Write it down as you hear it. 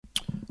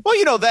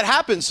Well, that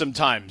happens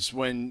sometimes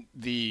when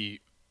the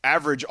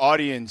average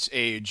audience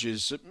age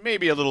is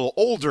maybe a little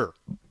older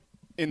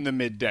in the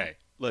midday,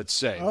 let's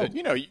say. Oh. That,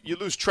 you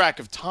lose track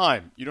of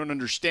time. You don't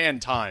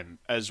understand time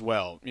as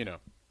well.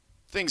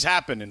 Things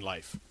happen in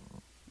life.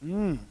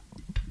 I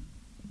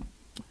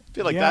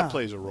feel like that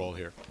plays a role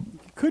here.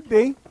 Could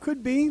be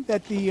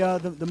that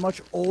the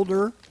much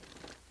older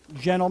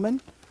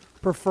gentleman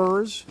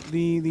prefers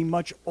the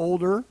much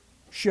older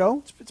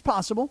show. It's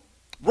possible.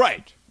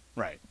 Right.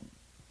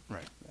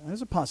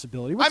 There's a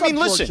possibility.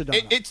 Listen,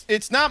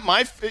 it's not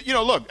my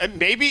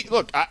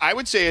look, I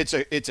would say it's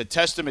a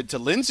testament to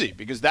Lindsay,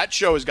 because that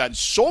show has gotten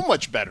so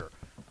much better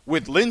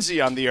with Lindsay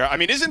on the air. I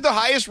mean, isn't the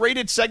highest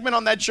rated segment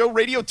on that show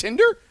Radio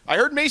Tinder? I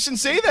heard Mason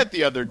say that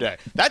the other day.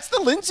 That's the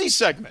Lindsay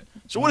segment.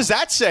 So what does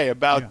that say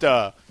about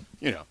the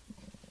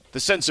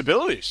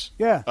sensibilities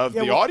of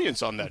the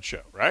audience on that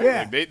show, right?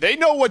 Yeah. Like they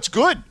know what's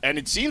good, and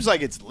it seems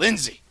like it's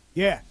Lindsay.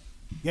 Yeah,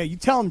 you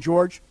tell him,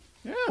 George.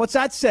 Yeah. What's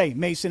that say,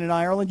 Mason in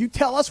Ireland? You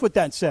tell us what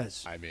that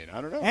says. I mean,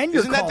 I don't know. And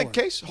Isn't that the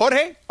case?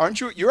 Jorge,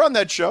 aren't you? You're on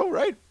that show,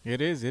 right?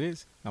 It is.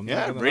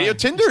 Radio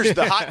Tinder's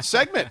the hot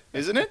segment,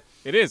 isn't it?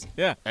 It is,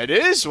 yeah. It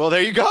is? Well,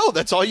 there you go.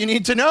 That's all you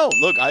need to know.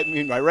 Look,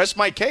 I rest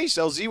my case.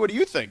 LZ, what do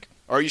you think?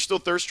 Or are you still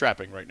thirst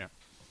trapping right now?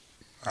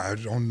 I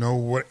don't know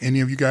what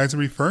any of you guys are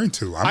referring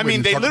to.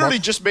 They literally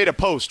just made a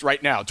post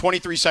right now,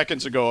 23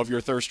 seconds ago, of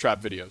your thirst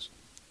trap videos.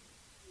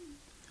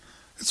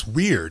 It's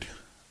weird.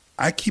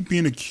 I keep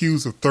being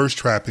accused of thirst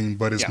trapping,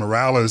 but it's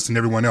Morales and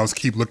everyone else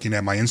keep looking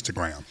at my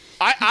Instagram.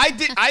 I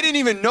didn't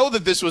even know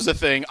that this was a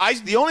thing.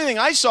 The only thing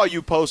I saw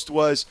you post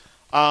was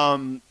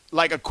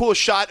like a cool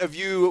shot of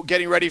you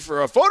getting ready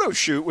for a photo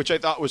shoot, which I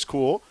thought was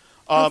cool.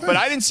 But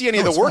I didn't see any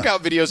of the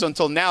workout videos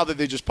until now that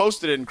they just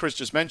posted it and Chris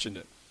just mentioned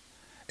it.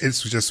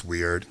 It's just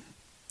weird.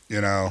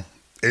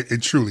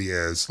 It truly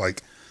is.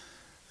 Like,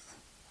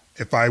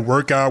 if I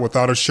work out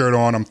without a shirt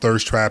on, I'm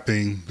thirst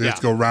trapping. This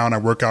go round, I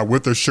work out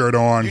with a shirt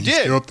on.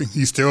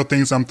 He still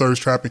thinks I'm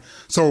thirst trapping.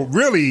 So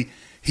really,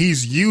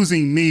 he's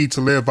using me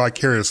to live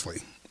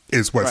vicariously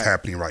is what's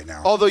happening right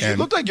now. Although you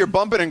look like you're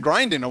bumping and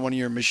grinding on one of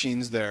your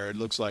machines there, it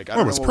looks like.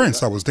 It was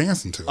Prince I was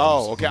dancing to.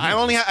 Oh, okay. I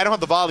don't have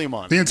the volume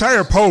on. The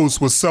entire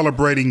post was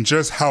celebrating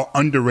just how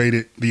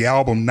underrated the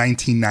album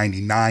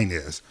 1999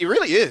 is. It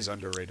really is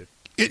underrated.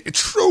 It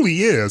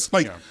truly is.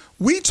 Like,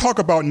 we talk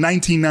about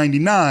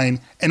 1999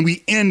 and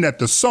we end at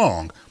the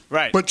song.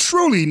 Right. But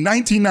truly,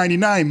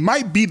 1999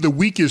 might be the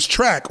weakest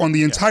track on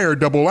the entire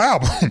double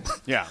album.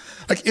 Yeah.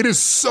 Like, it is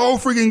so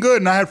freaking good,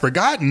 and I had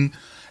forgotten.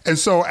 And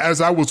so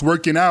as I was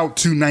working out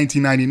to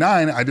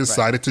 1999, I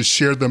decided to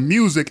share the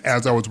music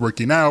as I was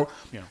working out,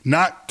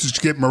 not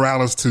to get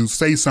Morales to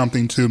say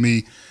something to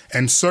me,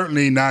 and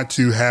certainly not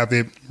to have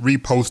it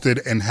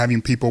reposted and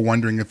having people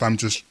wondering if I'm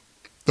just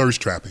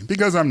thirst trapping,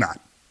 because I'm not.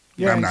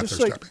 Yeah, I'm not thirst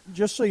trapping.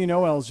 Just so you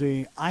know,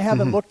 LZ, I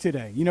haven't looked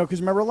today.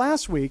 Because remember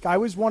last week, I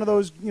was one of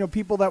those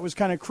people that was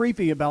kind of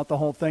creepy about the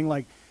whole thing.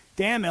 Like,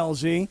 damn,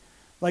 LZ,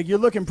 like, you're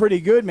looking pretty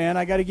good, man.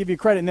 I got to give you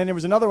credit. And then there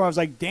was another one. I was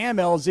like, damn,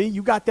 LZ,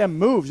 you got them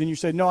moves. And you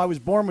said, no, I was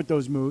born with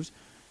those moves.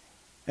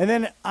 And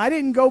then I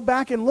didn't go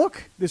back and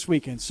look this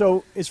weekend.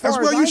 So as far as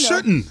I know, you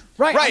shouldn't.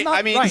 Right.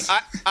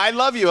 I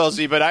love you,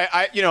 LZ, but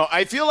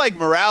I feel like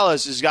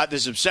Morales has got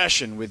this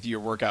obsession with your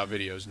workout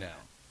videos now.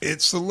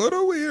 It's a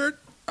little weird.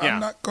 Yeah. I'm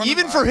not gonna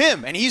even lie. for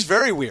him, and he's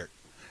very weird.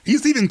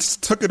 He's even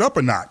took it up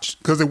a notch,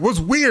 because it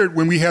was weird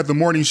when we had the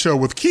morning show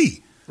with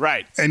Key.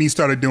 Right. And he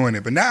started doing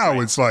it. But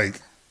now it's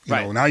like,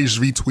 now he's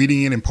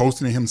retweeting it and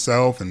posting it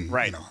himself. And,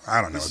 I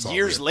don't know. It's all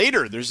years weird.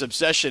 later, their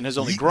obsession has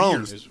only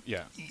grown.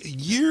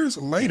 Years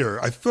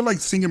later, I feel like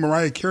singing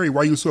Mariah Carey,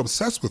 why are you so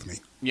obsessed with me?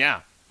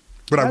 Yeah.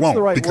 But That's I won't,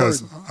 the right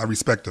because word. I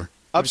respect her.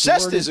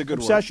 Obsessed is a good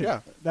obsession.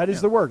 word. Yeah. That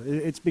is the word.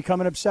 It's become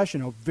an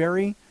obsession, a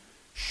very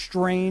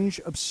strange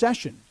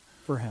obsession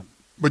for him.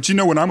 But you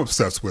know what I'm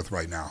obsessed with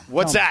right now?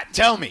 What's that?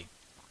 Tell me.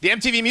 The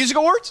MTV Music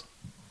Awards?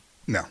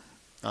 No.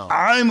 Oh.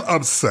 I'm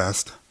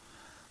obsessed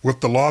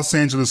with the Los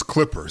Angeles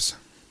Clippers.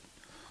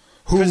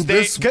 Because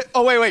they're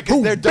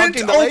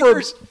dunking the over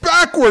Lakers?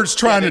 backwards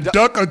trying to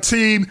duck a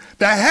team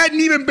that hadn't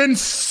even been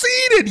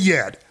seeded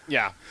yet.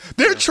 Yeah.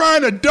 They're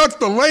trying to duck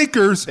the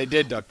Lakers. They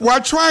did duck the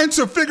while trying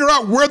to figure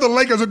out where the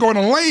Lakers are going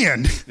to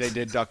land. They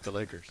did duck the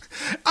Lakers.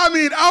 I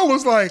mean, I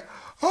was like,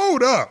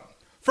 hold up.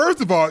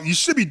 First of all, you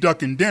should be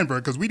ducking Denver,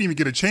 because we didn't even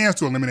get a chance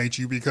to eliminate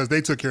you because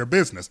they took care of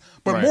business.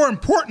 But more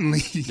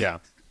importantly,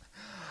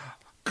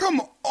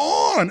 come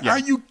on. Yeah. Are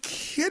you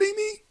kidding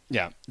me?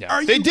 Yeah.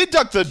 They did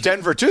duck the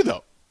Denver too,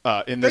 though,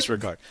 in this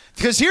regard.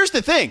 Because here's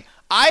the thing.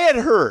 I had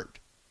heard,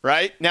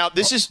 right? Now,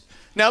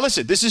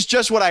 listen, this is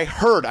just what I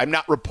heard. I'm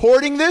not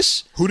reporting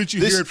this. Who did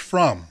you hear it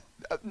from?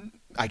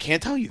 I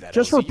can't tell you that.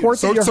 Just report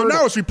that you heard. So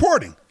now it's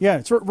reporting. Yeah,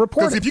 it's reporting.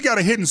 Because if you got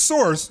a hidden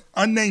source,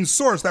 unnamed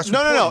source, that's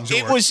reporting. No.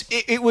 George.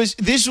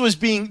 This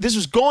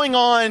was going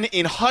on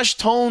in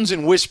hushed tones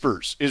and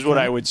whispers, is what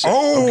I would say.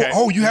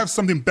 You have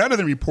something better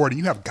than reporting.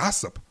 You have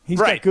gossip. He's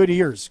got good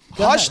ears.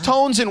 Hushed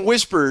tones and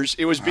whispers.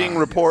 It was being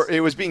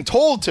It was being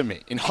told to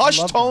me in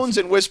hushed tones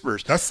and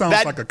whispers. That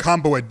sounds like a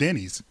combo at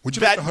Denny's. Would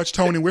you like the hushed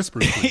tone and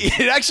whispers?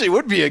 It actually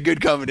would be a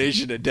good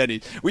combination at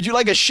Denny's. Would you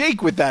like a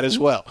shake with that as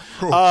well?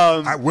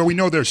 Well, we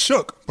know they're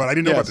shook, but I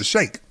didn't know about the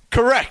shake.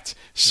 Correct.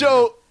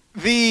 So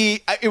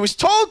it was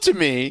told to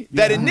me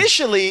that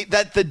initially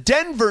that the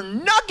Denver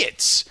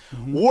Nuggets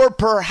were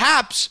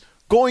perhaps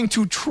going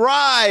to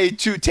try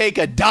to take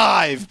a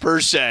dive per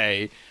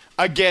se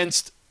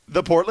against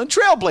the Portland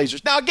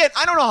Trailblazers. Now, again,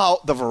 I don't know how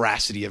the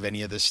veracity of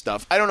any of this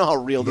stuff. I don't know how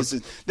real this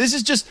is. This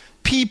is just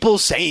people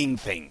saying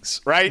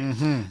things, right?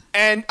 Mm-hmm.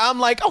 And I'm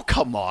like, oh,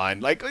 come on,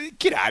 like,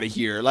 get out of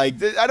here. Like,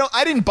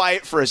 I didn't buy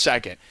it for a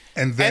second.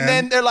 And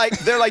then they're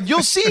like,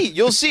 you'll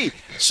see.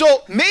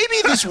 So maybe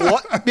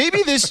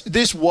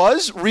this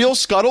was real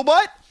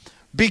scuttlebutt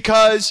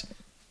because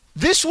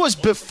this was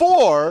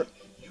before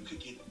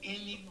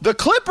the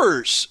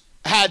Clippers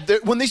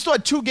when they still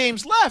had 2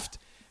 games left.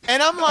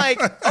 And I'm like,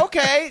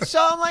 okay.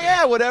 So I'm like,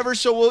 yeah, whatever.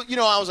 So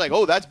I was like,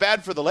 oh, that's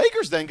bad for the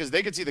Lakers then because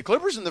they could see the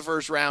Clippers in the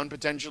first round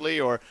potentially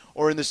or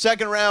in the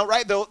second round,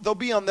 right? They'll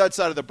be on that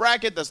side of the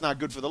bracket. That's not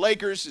good for the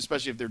Lakers,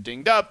 especially if they're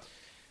dinged up.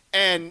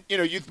 And,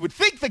 you would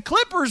think the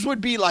Clippers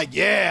would be like,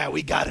 yeah,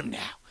 we got him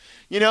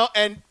now.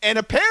 And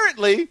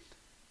apparently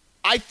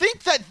I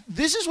think that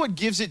this is what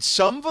gives it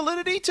some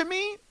validity to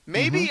me.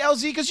 Maybe,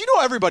 LZ, because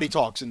everybody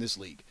talks in this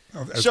league.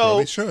 Oh, as well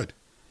they should.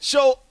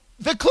 So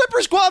the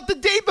Clippers go out the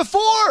day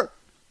before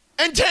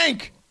and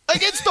tank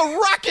against the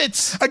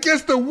Rockets.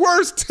 Against the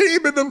worst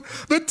team in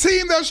the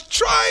team that's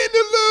trying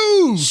to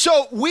lose.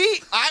 So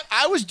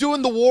I was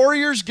doing the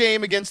Warriors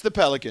game against the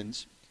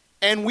Pelicans,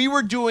 and we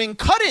were doing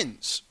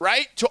cut-ins,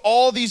 right, to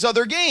all these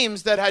other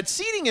games that had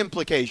seeding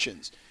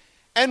implications.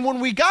 And when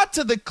we got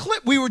to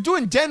we were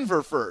doing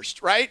Denver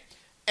first, right?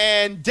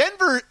 And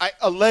Denver,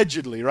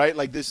 allegedly, right,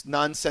 like this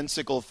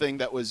nonsensical thing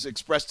that was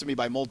expressed to me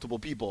by multiple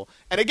people.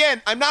 And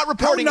again, I'm not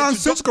reporting. How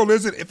nonsensical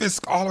is it if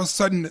it's all of a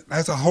sudden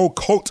has a whole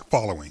cult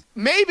following?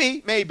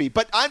 Maybe.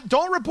 But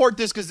don't report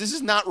this because this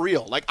is not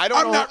real. Like I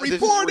don't know not if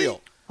reporting. This is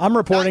real. I'm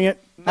reporting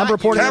it. I'm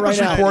reporting it right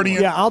now. Reporting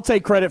it. Yeah, I'll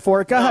take credit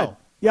for it. Go ahead.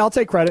 Yeah, I'll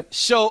take credit.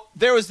 So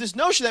there was this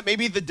notion that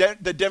maybe the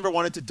Denver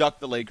wanted to duck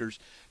the Lakers,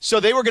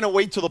 so they were going to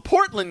wait till the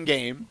Portland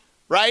game.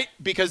 Right?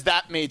 Because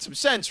that made some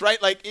sense,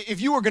 right? Like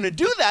if you were going to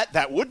do that,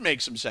 that would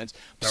make some sense.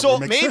 So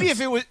maybe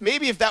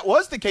if that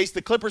was the case,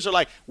 the Clippers are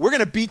like, we're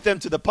going to beat them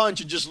to the punch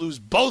and just lose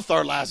both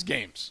our last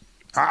games.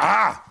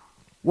 Well,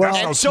 that's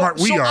how smart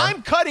we are. So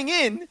I'm cutting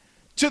in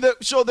to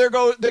George,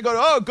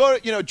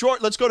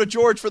 let's go to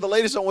George for the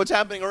latest on what's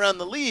happening around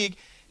the league.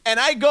 And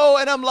I go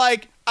and I'm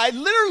like, I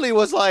literally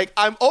was like,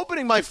 I'm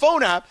opening my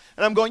phone app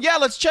and I'm going, yeah,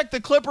 let's check the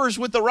Clippers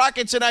with the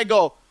Rockets. And I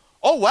go,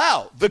 oh,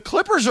 wow, the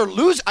Clippers are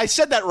losing. I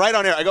said that right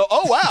on air. I go,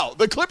 oh, wow,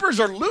 the Clippers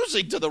are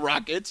losing to the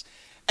Rockets.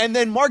 And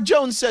then Mark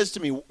Jones says to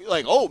me,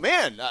 like, oh,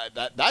 man,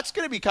 that's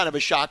going to be kind of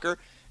a shocker.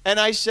 And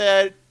I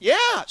said,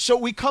 yeah. So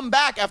we come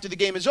back after the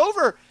game is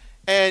over,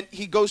 and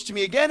he goes to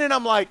me again, and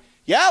I'm like,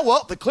 yeah,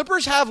 well, the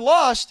Clippers have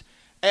lost.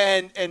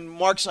 And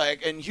Mark's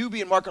like, and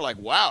Hubie and Mark are like,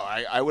 wow,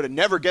 I would have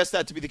never guessed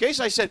that to be the case.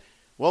 I said,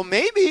 well,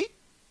 maybe,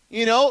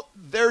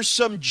 there's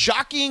some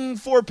jockeying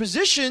for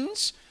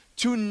positions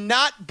to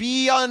not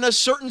be on a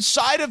certain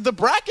side of the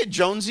bracket,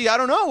 Jonesy. I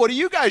don't know. What do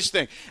you guys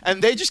think? And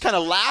they just kind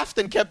of laughed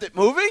and kept it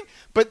moving.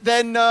 But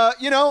then,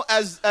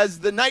 as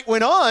the night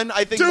went on,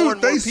 I think more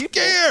and more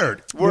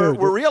people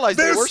were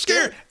realizing they were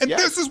scared. And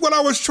this is what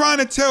I was trying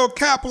to tell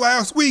Cap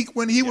last week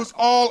when he was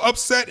all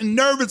upset and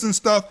nervous and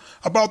stuff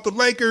about the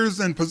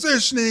Lakers and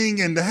positioning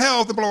and the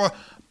health and blah, blah.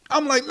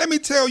 I'm like, let me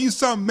tell you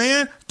something,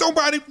 man.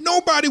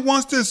 Nobody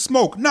wants this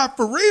smoke. Not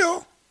for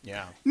real.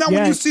 Yeah. Now,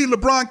 when you see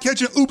LeBron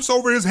catching oops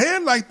over his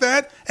head like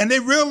that, and they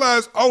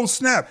realize, oh,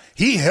 snap,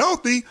 he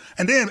healthy,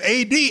 and then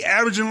AD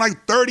averaging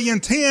like 30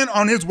 and 10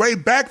 on his way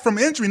back from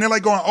injury, and they're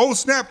like going, oh,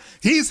 snap,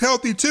 he's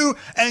healthy too.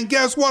 And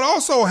guess what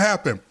also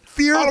happened?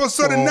 All of a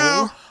sudden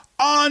now,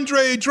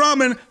 Andre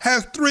Drummond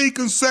has 3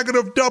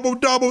 consecutive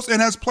double-doubles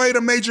and has played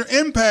a major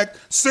impact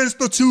since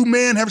the 2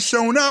 men have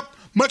shown up.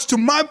 Much to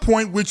my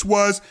point, which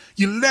was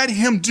you let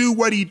him do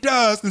what he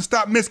does and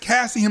stop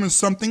miscasting him in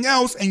something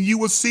else, and you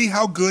will see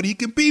how good he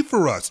can be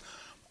for us.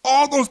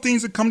 All those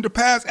things have come to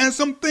pass, and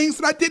some things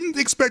that I didn't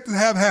expect to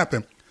have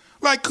happen.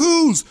 Like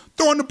Kuz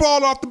throwing the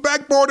ball off the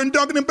backboard and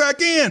dunking it back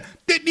in.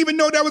 Didn't even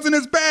know that was in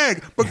his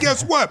bag. But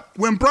guess what?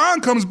 When Brown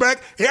comes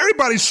back,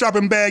 everybody's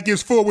shopping bag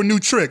gets full with new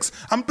tricks.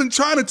 I've been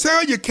trying to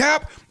tell you,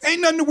 Cap,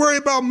 ain't nothing to worry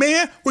about,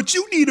 man. What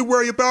you need to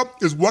worry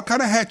about is what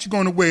kind of hat you're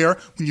going to wear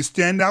when you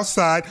stand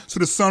outside so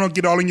the sun will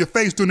get all in your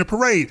face during the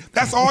parade.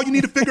 That's all you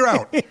need to figure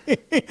out.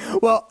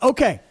 Well,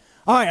 okay.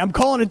 All right, I'm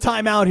calling a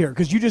timeout here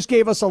because you just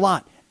gave us a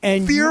lot.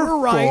 And you were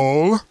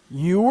right.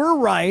 You were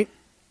right,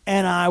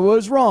 and I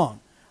was wrong.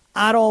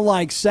 I don't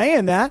like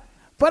saying that,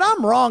 but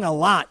I'm wrong a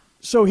lot.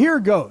 So here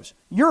goes.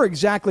 You're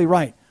exactly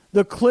right.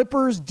 The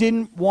Clippers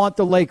didn't want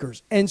the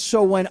Lakers. And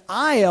so when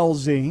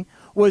ILZ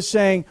was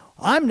saying,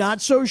 I'm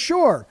not so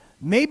sure,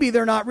 maybe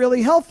they're not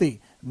really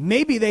healthy,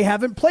 maybe they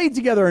haven't played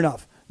together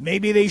enough,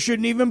 maybe they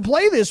shouldn't even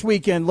play this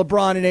weekend,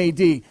 LeBron and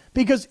AD.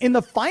 Because in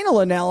the final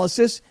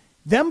analysis,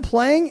 them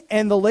playing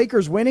and the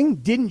Lakers winning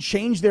didn't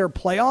change their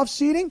playoff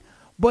seeding.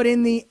 But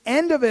in the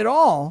end of it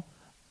all,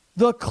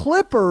 the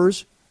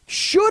Clippers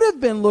should have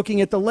been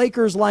looking at the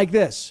Lakers like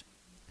this.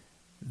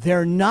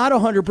 They're not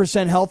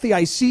 100% healthy.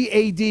 I see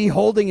AD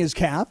holding his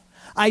calf.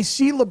 I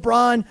see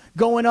LeBron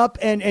going up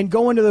and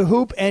going to the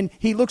hoop, and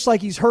he looks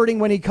like he's hurting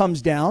when he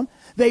comes down.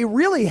 They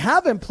really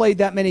haven't played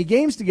that many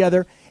games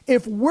together.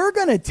 If we're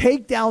going to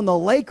take down the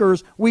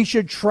Lakers, we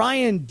should try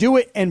and do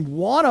it and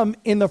want them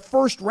in the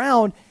first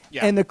round,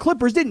 and the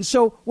Clippers didn't.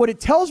 So what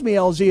it tells me,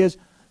 LZ, is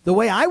the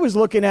way I was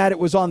looking at it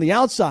was on the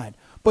outside.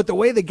 But the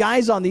way the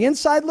guys on the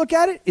inside look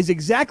at it is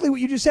exactly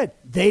what you just said.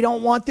 They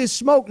don't want this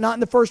smoke, not in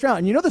the first round.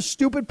 And you know the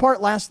stupid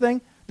part, last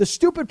thing? The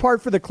stupid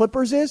part for the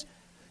Clippers is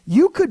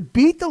you could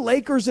beat the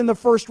Lakers in the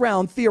first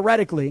round,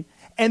 theoretically,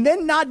 and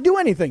then not do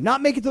anything,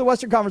 not make it to the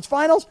Western Conference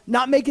Finals,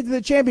 not make it to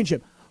the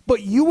championship.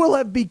 But you will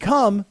have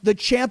become the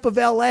champ of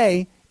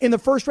L.A. in the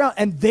first round,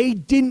 and they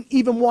didn't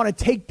even want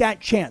to take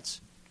that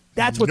chance.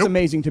 That's what's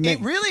amazing to me.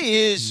 It really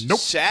is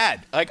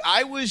sad. Like,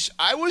 I was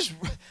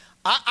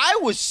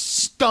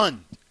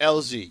stunned,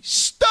 LZ,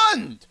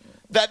 stunned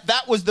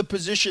that was the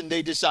position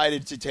they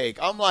decided to take.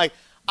 I'm like,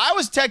 I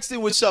was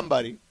texting with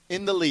somebody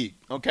in the league,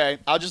 okay?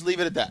 I'll just leave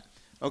it at that,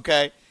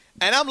 okay?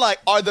 And I'm like,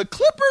 are the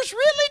Clippers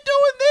really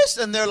doing this?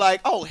 And they're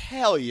like, oh,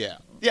 hell yeah.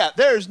 Yeah,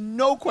 there's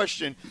no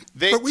question.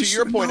 To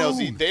your point,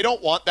 LZ, they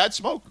don't want that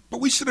smoke.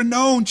 But we should have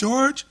known,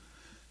 George.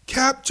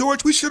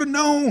 George, we should have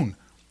known.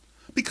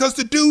 Because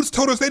the dudes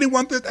told us they didn't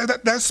want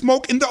that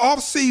smoke in the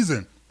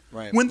offseason.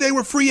 Right. When they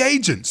were free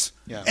agents.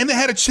 Yeah. And they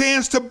had a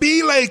chance to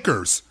be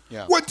Lakers.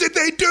 Yeah. What did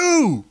they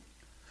do?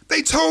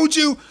 They told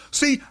you.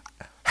 See,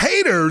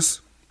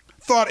 haters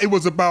thought it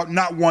was about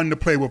not wanting to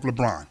play with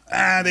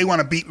LeBron. They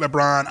want to beat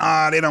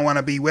LeBron. They don't want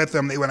to be with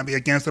him. They want to be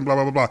against him, blah,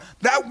 blah, blah, blah.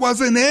 That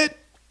wasn't it.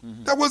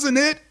 Mm-hmm. That wasn't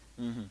it.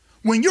 Mm-hmm.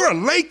 When you're a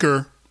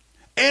Laker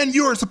and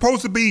you're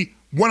supposed to be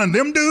one of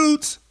them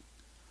dudes,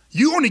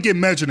 you only get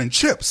measured in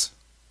chips.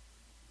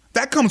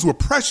 That comes with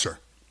pressure.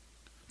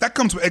 That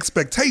comes with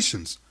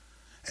expectations.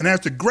 And as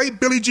the great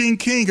Billie Jean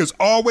King has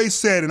always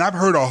said, and I've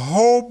heard a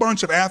whole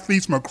bunch of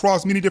athletes from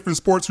across many different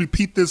sports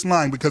repeat this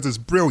line because it's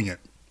brilliant.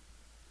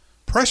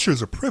 Pressure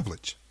is a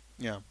privilege.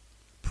 Yeah.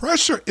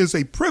 Pressure is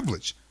a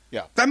privilege.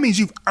 Yeah. That means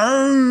you've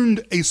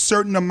earned a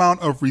certain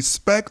amount of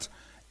respect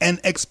and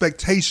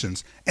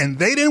expectations. And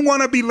they didn't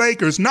want to be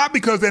Lakers, not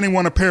because they didn't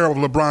want to pair with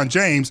LeBron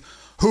James,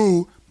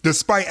 who,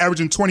 despite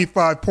averaging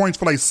 25 points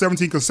for like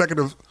 17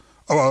 consecutive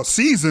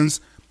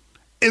seasons,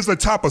 is the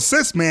top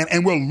assist man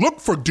and will look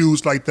for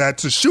dudes like that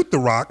to shoot the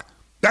rock.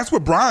 That's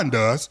what Bron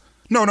does.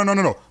 No.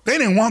 They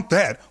didn't want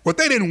that. What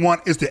they didn't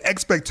want is the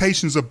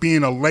expectations of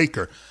being a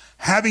Laker,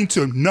 having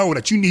to know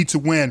that you need to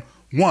win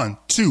 1,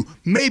 2,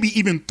 maybe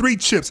even 3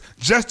 chips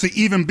just to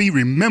even be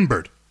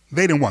remembered.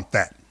 They didn't want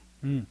that.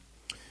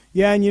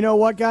 Yeah, and you know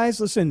what, guys?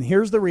 Listen,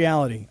 here's the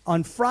reality.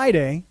 On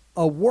Friday,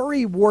 a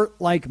worrywart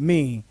like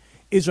me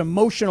is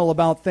emotional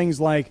about things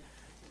like,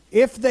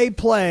 if they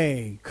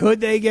play,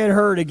 could they get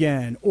hurt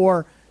again?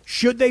 Or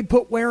should they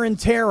put wear and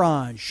tear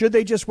on? Should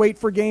they just wait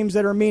for games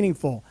that are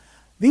meaningful?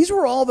 These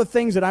were all the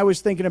things that I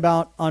was thinking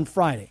about on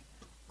Friday.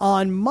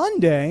 On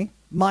Monday,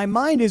 my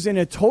mind is in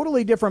a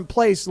totally different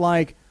place,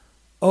 like,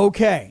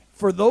 okay,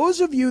 for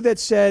those of you that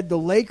said the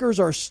Lakers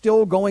are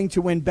still going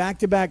to win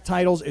back-to-back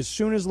titles as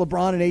soon as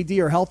LeBron and AD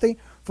are healthy,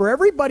 for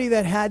everybody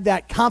that had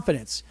that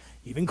confidence,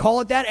 even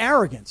call it that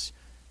arrogance,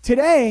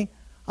 today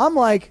I'm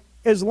like,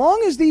 as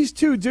long as these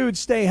two dudes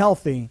stay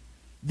healthy,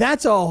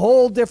 that's a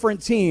whole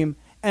different team.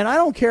 And I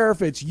don't care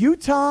if it's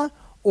Utah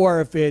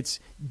or if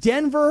it's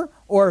Denver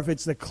or if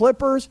it's the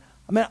Clippers.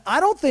 I mean, I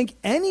don't think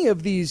any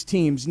of these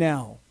teams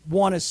now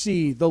want to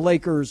see the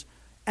Lakers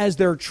as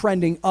they're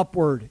trending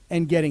upward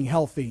and getting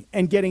healthy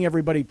and getting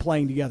everybody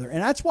playing together.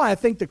 And that's why I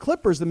think the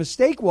Clippers, the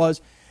mistake was,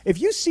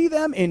 if you see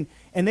them and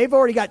they've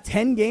already got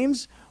 10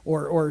 games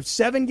or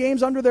 7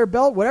 games under their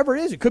belt, whatever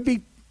it is, it could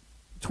be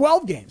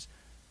 12 games.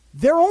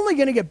 They're only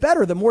going to get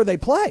better the more they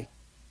play.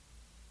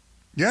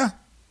 Yeah.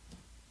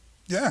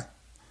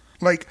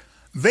 Like,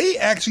 they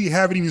actually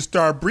haven't even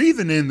started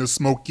breathing in the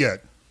smoke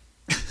yet.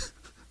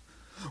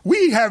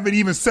 We haven't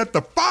even set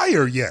the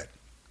fire yet.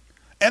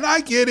 And I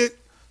get it.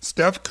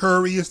 Steph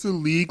Curry is the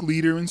league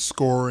leader in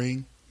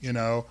scoring. You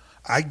know,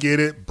 I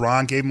get it.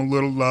 Bron gave him a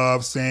little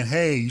love saying,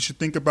 hey, you should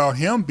think about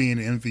him being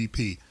an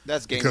MVP.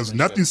 That's gamesmanship. Because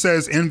nothing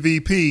says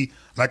MVP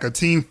like a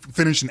team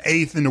finishing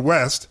 8th in the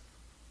West.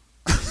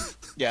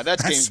 Yeah,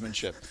 that's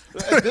gamesmanship.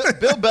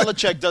 Bill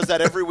Belichick does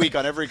that every week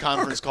on every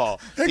conference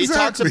call. Exactly. He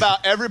talks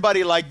about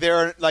everybody like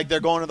they're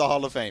going to the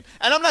Hall of Fame.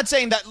 And I'm not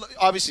saying that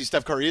obviously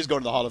Steph Curry is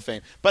going to the Hall of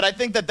Fame, but I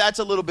think that that's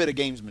a little bit of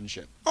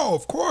gamesmanship. Oh,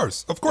 of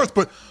course.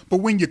 But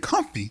when you're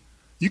comfy,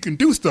 you can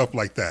do stuff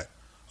like that.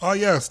 Oh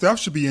yeah, Steph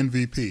should be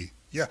MVP.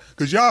 Yeah,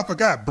 because y'all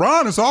forgot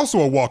Bron is also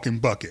a walking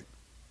bucket.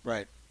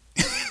 Right.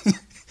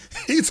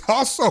 He's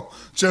also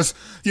just,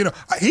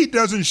 he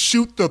doesn't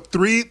shoot the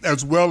 3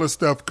 as well as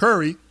Steph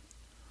Curry,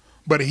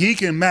 but he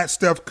can match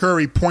Steph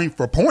Curry point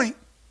for point.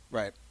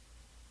 Right.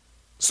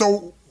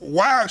 So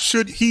why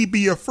should he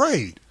be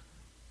afraid?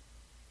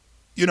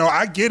 You know,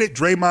 I get it.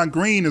 Draymond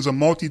Green is a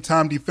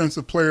multi-time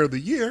defensive player of the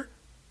year.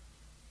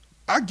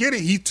 I get it.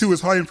 He, too,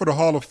 is heading for the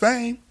Hall of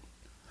Fame.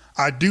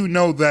 I do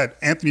know that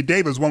Anthony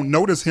Davis won't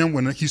notice him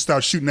when he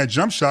starts shooting that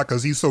jump shot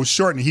because he's so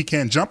short and he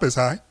can't jump as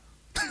high.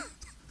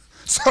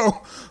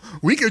 So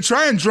we could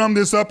try and drum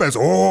this up as,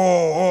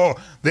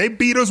 they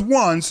beat us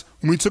once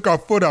when we took our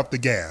foot off the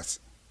gas.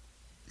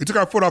 We took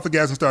our foot off the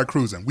gas and started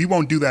cruising. We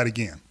won't do that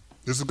again.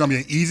 This is going to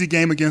be an easy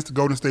game against the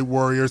Golden State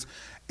Warriors,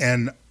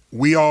 and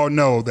we all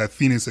know that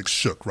Phoenix is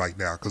shook right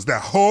now because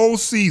that whole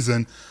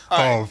season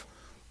of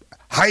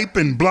hype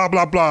and blah,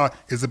 blah, blah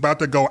is about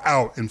to go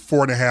out in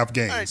 4.5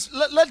 games. All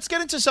right, let's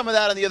get into some of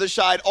that on the other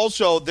side.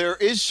 Also, there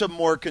is some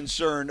more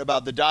concern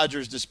about the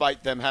Dodgers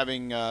despite them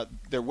having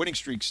their winning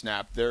streak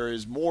snapped. There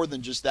is more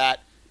than just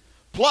that.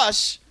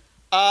 Plus,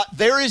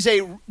 there is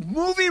a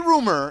movie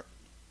rumor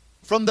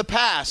from the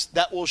past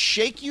that will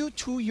shake you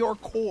to your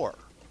core.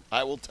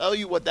 I will tell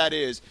you what that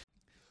is.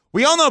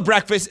 We all know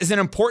breakfast is an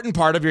important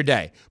part of your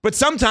day, but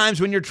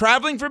sometimes when you're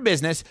traveling for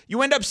business,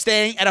 you end up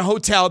staying at a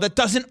hotel that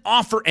doesn't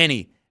offer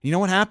any. You know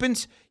what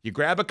happens? You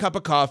grab a cup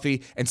of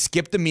coffee and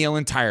skip the meal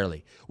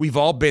entirely. We've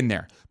all been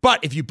there.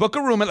 But if you book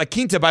a room at La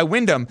Quinta by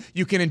Wyndham,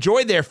 you can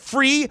enjoy their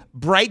free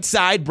Bright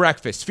Side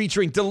breakfast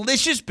featuring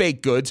delicious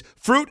baked goods,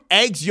 fruit,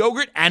 eggs,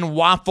 yogurt, and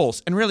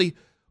waffles. And really,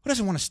 who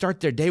doesn't want to start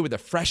their day with a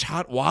fresh,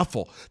 hot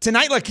waffle?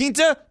 Tonight, La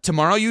Quinta,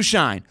 tomorrow you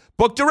shine.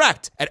 Book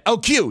direct at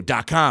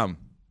lq.com.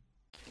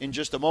 In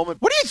just a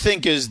moment. What do you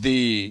think is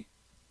the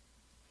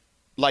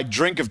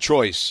drink of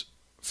choice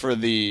for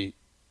the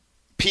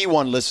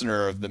P1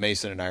 listener of the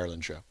Mason and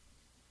Ireland show?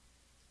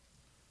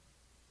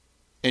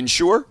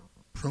 Ensure?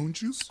 Prune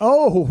juice?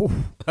 Oh,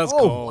 That's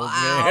cold, wow.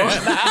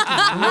 man.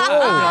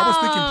 I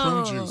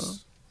was thinking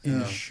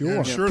prune juice. Sure.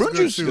 Ensure's Prune good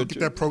juice is too. good Get too.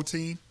 that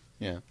protein.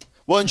 Yeah.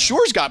 Well,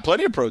 Ensure's got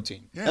plenty of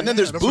protein. Yeah, and then yeah,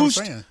 there's that's what I'm Boost.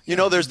 saying. You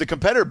know, there's the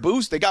competitor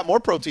Boost. They got more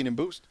protein in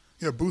Boost.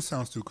 Yeah, Boost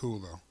sounds too cool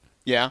though.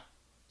 Yeah.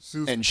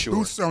 Ensure.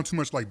 Boost sound too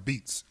much like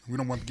Beats. We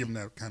don't want to give them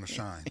that kind of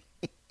shine.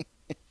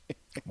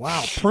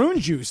 Wow, prune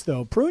juice,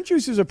 though. Prune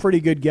juice is a pretty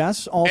good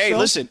guess also. Hey,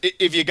 listen,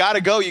 if you got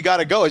to go, you got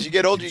to go. As you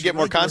get older, you get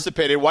more regular.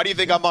 constipated. Why do you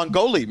think I'm on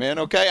Goli, man?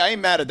 Okay? I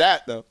ain't mad at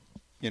that, though.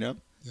 You know?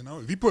 You know,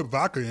 if you put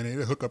vodka in it,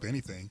 it'll hook up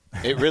anything.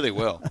 It really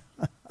will.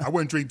 I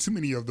wouldn't drink too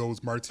many of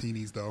those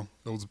martinis, though.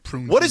 Those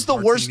prune What juice is the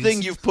worst martinis.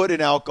 thing you've put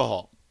in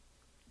alcohol?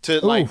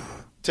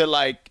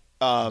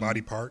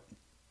 Body part?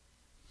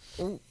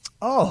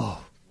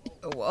 Oh,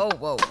 Whoa,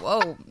 whoa,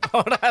 whoa.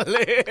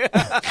 Órale.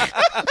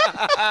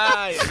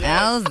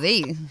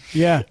 LZ.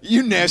 yeah.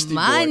 You nasty boy.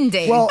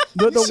 Monday. Well,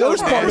 the So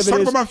worst I part was of it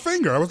talking is about my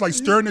finger. I was like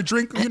stirring the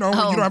drink. You know, you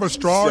don't have a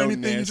straw or So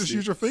anything. You just nasty.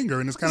 use your finger,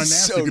 and it's kind of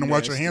nasty So if you don't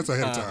wash your nasty. hands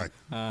ahead of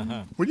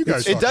time. What are you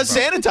guys It talking does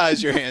about?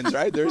 sanitize your hands,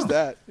 right? There's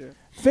that. Yeah.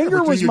 finger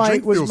but was your my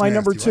drink was feels my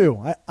number nasty,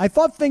 two. I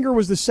thought finger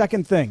was the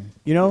second thing.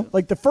 You know,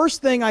 like the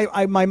first thing,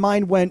 I my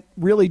mind went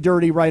really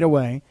dirty right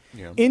away.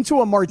 Into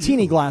a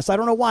martini glass. I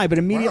don't know why, but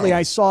immediately Wow.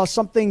 I saw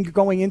something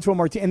going into a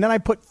martini, and then I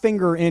put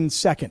finger in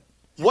second.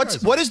 What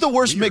is the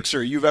worst weird.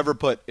 mixer you've ever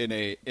put in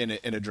a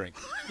drink?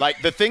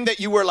 Like the thing that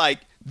you were like,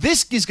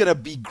 this is gonna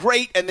be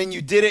great, and then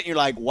you did it, and you're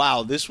like,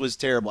 wow, this was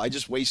terrible. I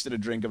just wasted a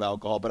drink of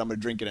alcohol, but I'm gonna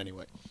drink it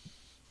anyway.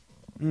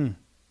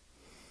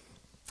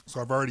 So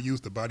I've already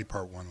used the body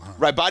part one, huh?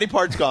 Right, body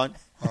part's gone.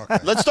 Okay.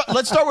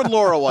 Let's start with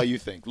Laura while you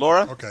think.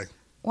 Laura, Okay.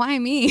 Why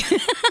me?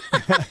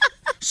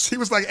 She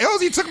was like,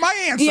 LZ took my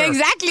answer. Yeah,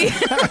 exactly.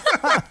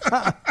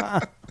 All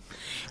right,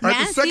 the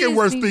Nasty second is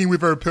worst the- thing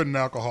we've ever put in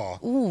alcohol.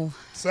 Ooh.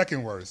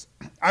 Second worst.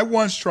 I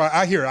once tried.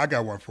 I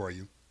got one for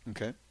you.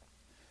 okay.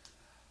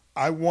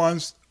 I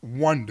once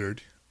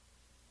wondered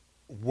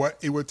what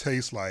it would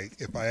taste like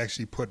if I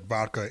actually put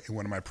vodka in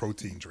one of my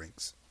protein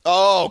drinks.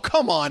 Oh,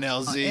 come on,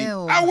 LZ.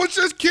 Ew. I was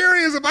just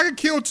curious if I could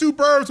kill two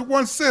birds with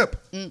one sip.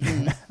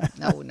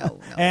 No.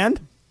 And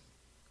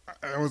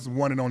It was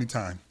one and only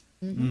time.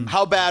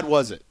 How bad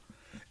was it?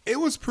 It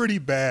was pretty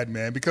bad,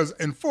 man, because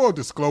in full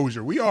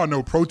disclosure, we all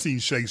know protein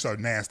shakes are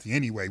nasty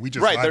anyway. We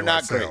just Right, lie they're to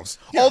not ourselves.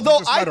 great. Yeah, we Although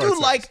just lie I to do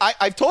ourselves. like,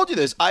 I've told you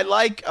this, I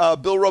like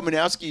Bill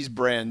Romanowski's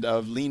brand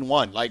of Lean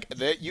One. Like,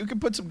 you can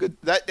put some good,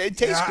 it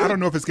tastes Yeah, good. I don't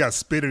know if it's got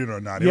spit in it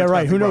or not. Yeah, Every time I right.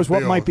 think Who about knows what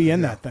Bill, might be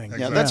in yeah, that thing. Yeah,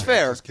 exactly. that's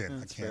fair. I just can't.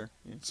 That's I can't. fair.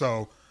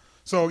 Yeah.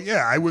 So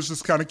yeah, I was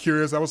just kind of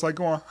curious. I was like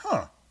going,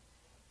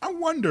 I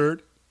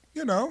wondered,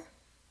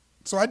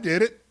 So I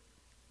did it,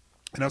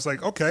 and I was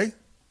like, okay,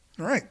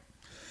 all right.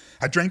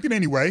 I drank it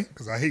anyway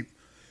because I hate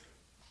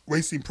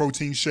wasting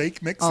protein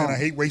shake mix and I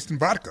hate wasting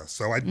vodka.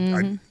 So I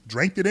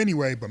drank it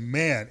anyway, but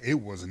man,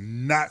 it was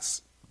not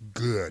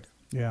good.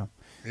 yeah,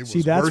 It was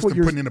see, that's worse what than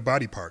you're. putting in a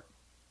body part.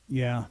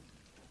 Yeah,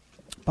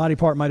 body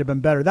part might have been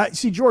better.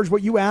 George,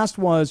 what you asked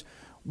was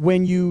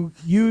when you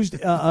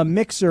used a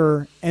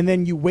mixer and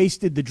then you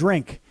wasted the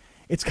drink.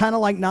 It's kind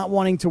of like not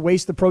wanting to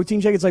waste the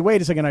protein shake. It's like,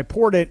 wait a second, I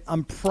poured it.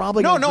 I'm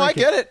probably No, gonna I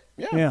drink get it.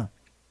 Yeah. Yeah.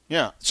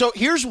 Yeah. So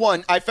here's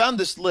one. I found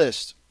this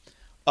list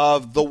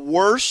of the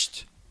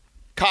worst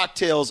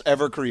cocktails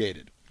ever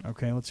created.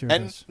 Okay, let's hear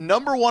And this.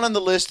 number one on the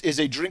list is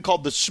a drink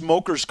called the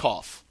Smoker's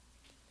Cough.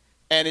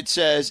 and it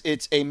says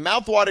it's a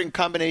mouthwatering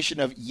combination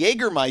of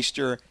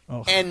Jägermeister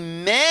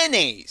and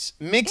mayonnaise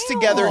mixed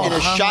together in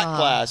a shot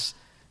glass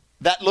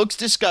that looks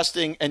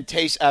disgusting and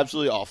tastes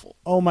absolutely awful.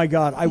 Oh my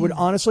God. I would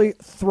honestly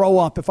throw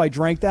up if I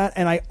drank that.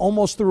 And I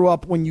almost threw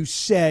up when you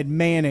said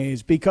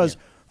mayonnaise because,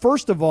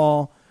 first of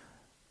all,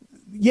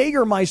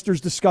 Jägermeister's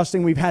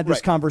disgusting. We've had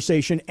this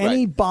conversation.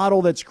 Any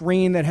bottle that's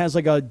green that has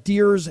like a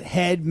deer's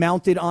head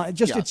mounted on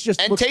it, it's just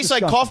and looks tastes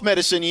disgusting. like cough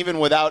medicine even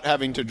without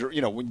having to,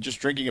 just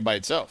drinking it by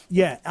itself.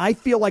 Yeah, I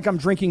feel like I'm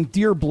drinking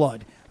deer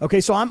blood. Okay,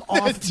 so I'm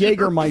off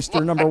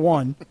Jägermeister, number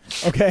one.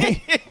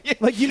 Okay,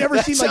 like you never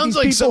seen like sounds these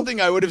like people.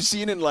 something I would have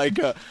seen in like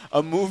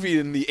a movie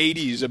in the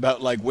 '80s about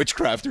like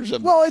witchcraft or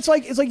something. Well, it's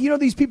like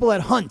these people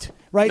that hunt,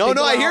 right? No, They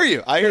go I hear out,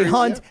 you. I hear they you,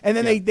 hunt, yeah. and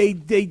then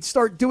they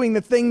start doing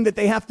the thing that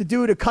they have to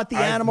do to cut the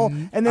animal,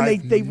 and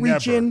then they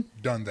reach in.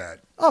 Done that.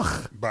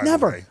 Ugh, By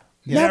never, the way.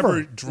 never.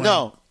 Never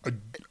drank a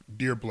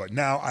deer blood.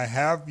 Now I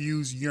have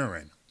used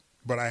urine,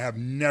 but I have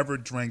never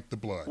drank the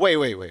blood. Wait,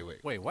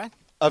 what?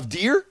 of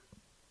deer?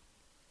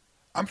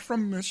 I'm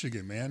from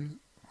Michigan, man.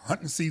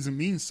 Hunting season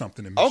means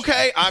something in Michigan.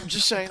 Okay, I'm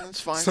just saying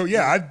that's fine. So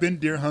yeah, I've been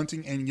deer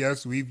hunting, and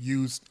yes, we've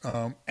used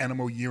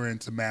animal urine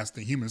to mask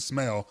the human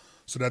smell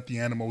so that the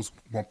animals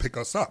won't pick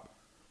us up.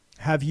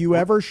 Have you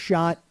ever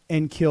shot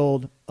and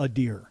killed a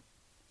deer?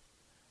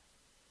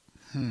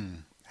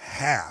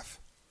 Half.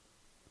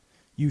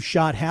 You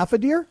shot half a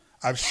deer?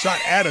 I've shot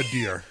at a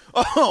deer.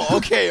 Oh,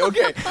 okay.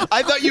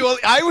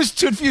 I was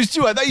confused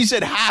too. I thought you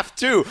said half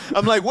too.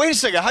 I'm like, wait a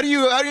second. How do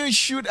you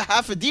shoot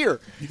half a deer?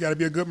 You got to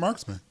be a good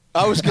marksman.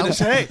 I was gonna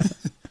say,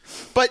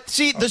 but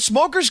see, the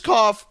smoker's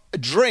cough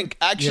drink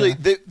actually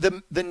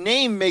the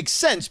name makes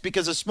sense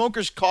because a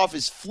smoker's cough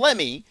is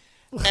phlegmy,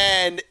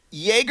 and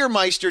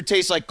Jägermeister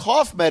tastes like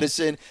cough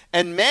medicine,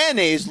 and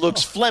mayonnaise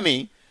looks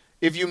phlegmy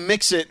if you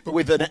mix it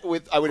with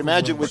I would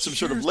imagine with some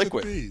sort of Here's the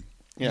liquid. thing.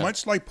 Yeah.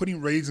 Much like putting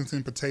raisins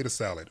in potato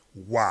salad.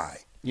 Why?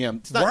 Yeah,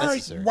 it's not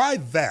necessary. Why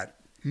that?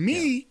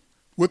 Me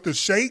with the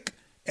shake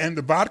and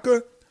the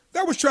vodka,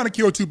 that was trying to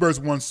kill two birds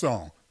with one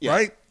stone,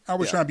 right? I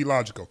was trying to be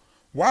logical.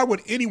 Why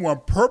would anyone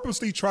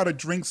purposely try to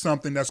drink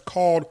something that's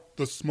called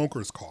the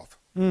smoker's cough?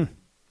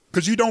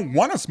 Because you don't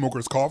want a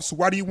smoker's cough, so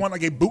why do you want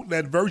like a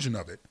bootleg version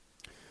of it?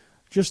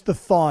 Just the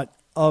thought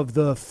of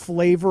the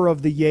flavor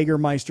of the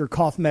Jägermeister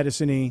cough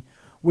medicine-y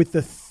with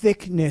the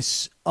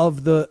thickness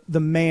of the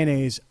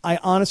mayonnaise.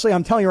 I'm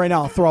telling you right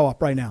now, I'll throw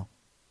up right now.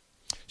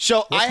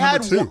 So What's I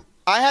had number two?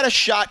 I had a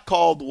shot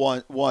called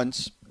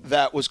once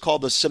that was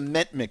called the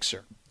cement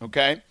mixer.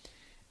 Okay,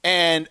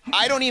 and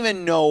I don't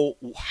even know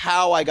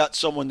how I got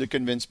someone to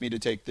convince me to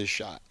take this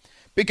shot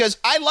because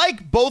I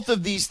like both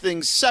of these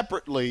things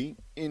separately.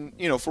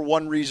 For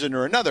one reason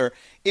or another,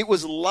 it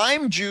was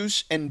lime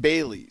juice and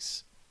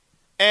Bailey's,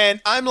 and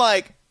I'm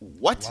like,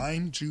 what?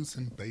 Lime juice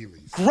and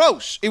Bailey's.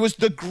 Gross. It was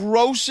the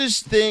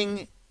grossest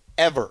thing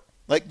ever.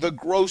 Like the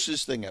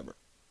grossest thing ever.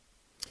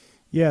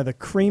 Yeah, the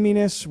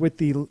creaminess with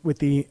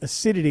the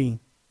acidity.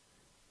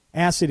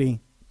 Yes,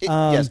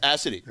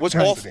 acidity. Was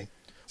awful.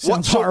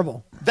 Sounds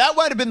horrible. That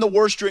might have been the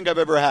worst drink I've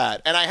ever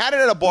had. And I had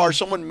it at a bar.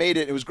 Someone made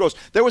it. It was gross.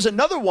 There was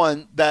another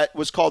one that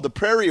was called the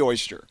Prairie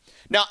Oyster.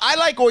 Now, I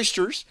like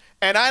oysters,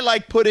 and I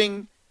like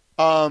putting,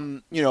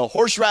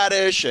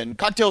 horseradish and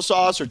cocktail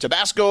sauce or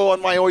Tabasco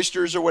on my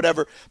oysters or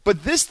whatever.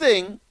 But this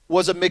thing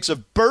was a mix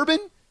of bourbon,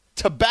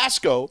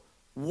 Tabasco,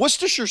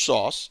 Worcestershire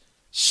sauce,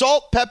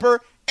 salt,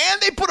 pepper,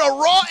 and they put a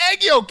raw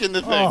egg yolk in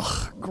the thing.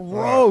 Ugh,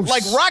 gross.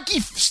 Like Rocky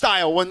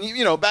style when,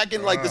 back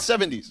in like the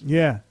 70s.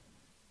 Yeah.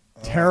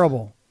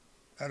 Terrible.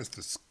 That is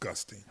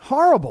disgusting.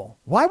 Horrible.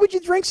 Why would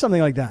you drink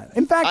something like that?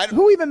 In fact,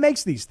 who even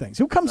makes these things?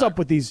 Who comes up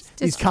with these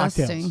cocktails?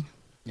 Disgusting.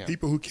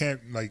 People who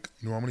can't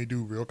normally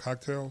do real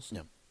cocktails.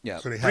 Yeah.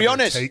 So they have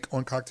Briones, a take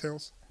on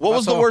cocktails. what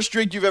was the worst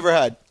drink you've ever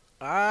had?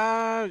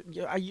 I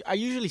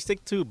usually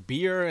stick to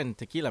beer and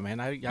tequila, man.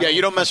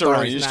 You don't mess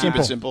around. You just keep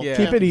it simple. Yeah,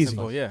 Keep it easy.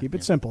 simple, yeah. Keep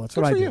it simple. That's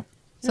what I do.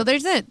 So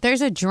there's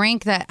a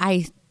drink that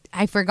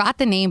I forgot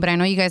the name, but I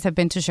know you guys have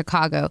been to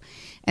Chicago,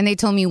 and they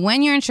told me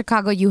when you're in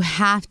Chicago, you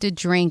have to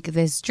drink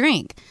this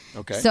drink.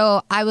 Okay.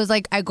 So I was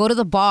like, I go to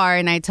the bar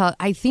and I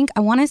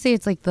want to say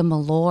it's like the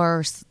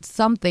Malort or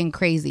something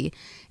crazy.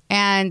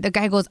 And the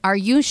guy goes, "Are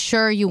you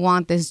sure you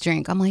want this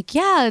drink?" I'm like,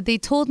 "Yeah, they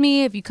told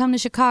me if you come to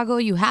Chicago,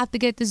 you have to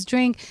get this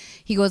drink."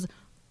 He goes,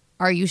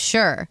 "Are you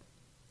sure?"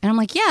 And I'm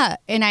like, "Yeah."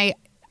 And I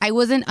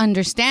wasn't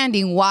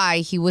understanding why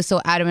he was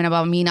so adamant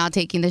about me not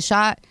taking the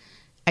shot.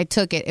 I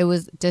took it. It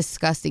was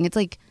disgusting. It's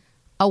like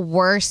a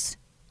worse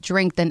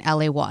drink than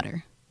LA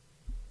water.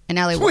 And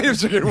LA water. Wait a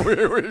second.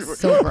 Wait.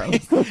 So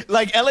gross.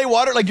 Like LA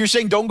water? Like you're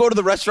saying don't go to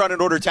the restaurant and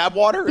order tap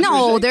water? Is what you're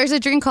No, saying? there's a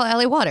drink called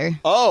LA water.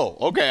 Oh,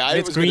 okay. I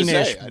It's was going to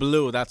greenish say.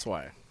 blue. That's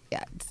why.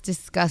 Yeah, it's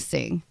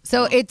disgusting.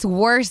 So it's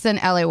worse than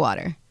LA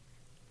water.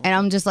 And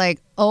I'm just like,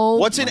 oh.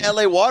 What's in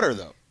LA water,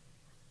 though?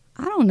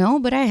 I don't know,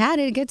 but I had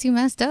it. It gets you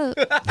messed up.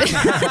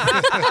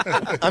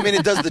 I mean,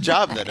 it does the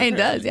job then. It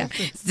does, yeah.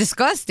 It's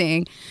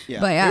disgusting. Yeah.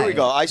 But yeah, Here we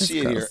go. I it's see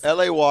it gross. here.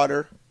 LA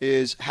water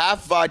is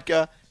half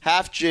vodka,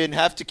 half gin,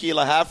 half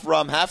tequila, half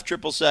rum, half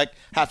triple sec,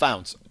 half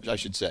ounce, I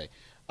should say.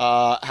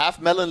 half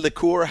melon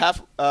liqueur,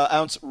 half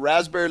ounce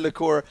raspberry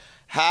liqueur,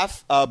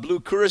 half blue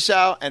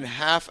curacao, and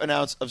half an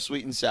ounce of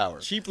sweet and sour.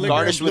 Cheap liquor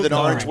garnished and with an blue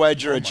orange wine.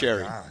 wedge or Oh a my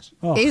cherry. gosh.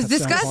 Oh, It's that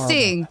sounds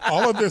disgusting.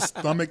 All of this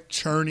stomach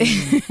churning,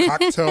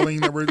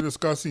 cocktailing that we're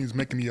discussing is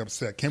making me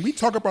upset. Can we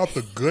talk about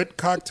the good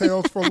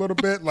cocktails for a little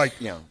bit? Like,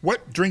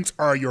 what drinks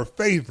are your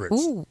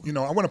favorites? Ooh. You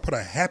know, I want to put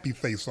a happy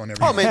face on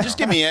everything. Oh, man, just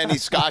give me any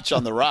scotch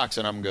on the rocks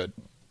and I'm good.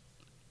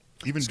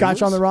 Even Scotch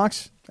Dewar's? on the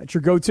rocks? That's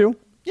your go-to?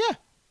 Yeah.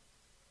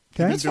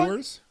 Okay. Even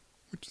Dewar's?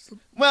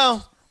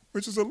 Well,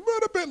 Which is a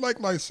little bit like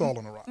Lysol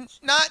on the rocks.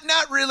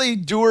 not really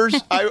Dewar's.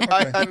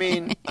 I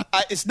mean,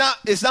 it's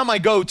not my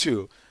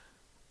go-to.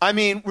 I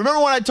mean,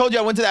 remember when I told you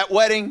I went to that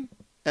wedding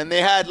and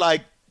they had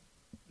like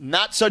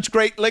not such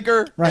great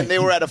liquor Right. and they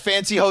were at a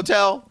fancy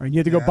hotel? Right, you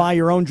have to go buy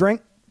your own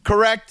drink?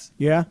 Correct.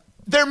 Yeah.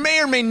 There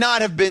may or may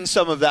not have been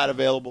some of that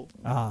available.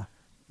 Ah.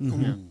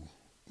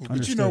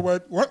 But you know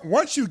what?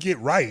 Once you get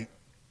right,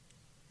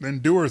 then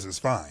Dewar's is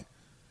fine.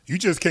 You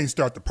just can't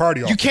start the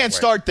party off You that can't way.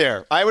 start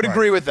there. I would Right.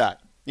 agree with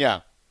that. Yeah,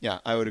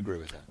 I would agree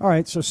with that. All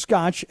right, so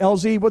Scotch.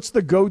 LZ, what's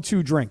the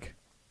go-to drink?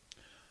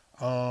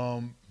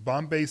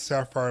 Bombay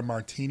Sapphire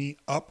Martini,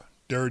 up,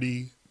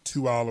 dirty,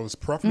 2 olives,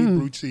 preferably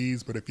blue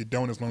cheese, but if you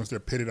don't, as long as they're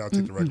pitted, I'll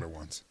take the regular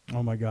ones.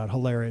 Oh, my God,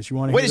 hilarious. You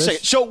want to Wait a hear this?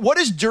 second. So what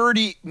does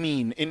dirty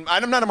mean?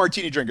 I'm not a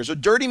martini drinker. So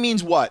dirty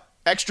means what?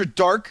 Extra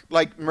dark,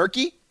 like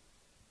murky?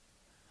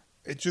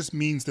 It just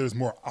means there's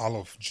more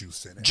olive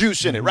juice in it.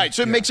 Juice in it, right.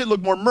 So it makes it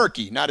look more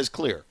murky, not as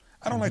clear.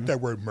 I don't like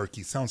that word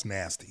murky. Sounds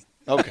nasty.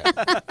 Okay.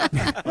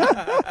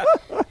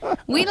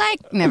 We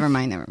like. Never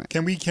mind.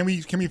 Can we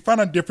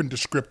find a different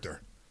descriptor?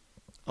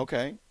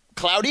 Okay.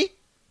 Cloudy?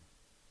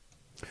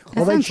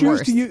 Well, they sounds choose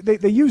worse. to use.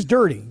 They use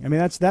dirty. I mean,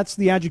 that's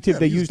the adjective they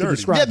they use use to dirty.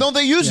 describe. Yeah, it. don't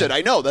they use it?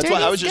 I know. That's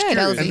why I was just Dirty's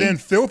good, curious. LZ. And then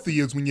filthy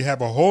is when you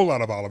have a whole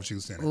lot of olive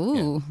juice in it.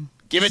 Ooh.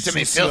 Give it to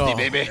me, filthy,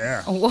 baby.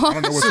 Yeah. I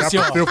don't know what's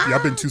after filthy.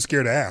 I've been too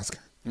scared to ask.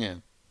 Yeah.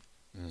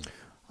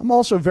 I'm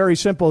also very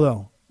simple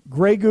though.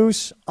 Grey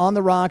Goose on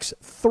the rocks.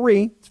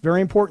 3. It's very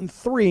important.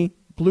 3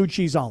 blue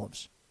cheese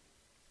olives.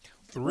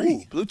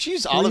 3. Blue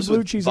cheese olives blue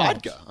with cheese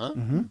vodka, olives.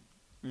 huh?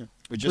 Yeah.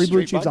 With just 3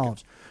 blue straight cheese vodka.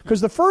 olives.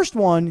 Because the first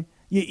one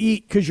you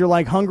eat because you're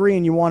like hungry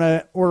and you want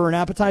to order an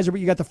appetizer, but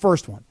you got the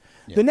first one.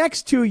 The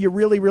next 2 you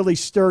really, really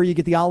stir. You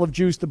get the olive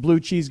juice, the blue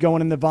cheese going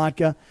in the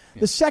vodka.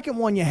 The second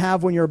one you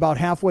have when you're about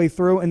halfway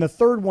through, and the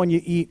third one you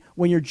eat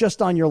when you're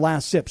just on your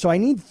last sip. So I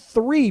need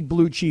 3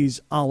 blue cheese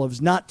olives,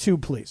 not 2,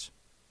 please.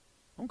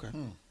 Okay.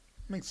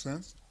 Makes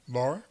sense.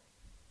 Laura?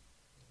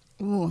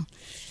 Ooh.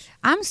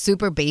 I'm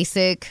super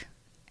basic,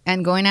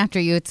 and going after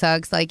you, it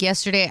sucks. Like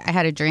yesterday, I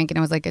had a drink, and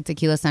it was like a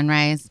tequila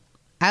sunrise.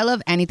 I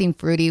love anything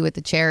fruity with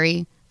the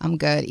cherry. I'm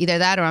good. Either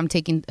that or I'm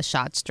taking a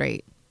shot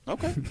straight.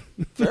 Okay.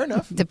 Fair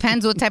enough.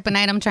 Depends what type of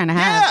night I'm trying to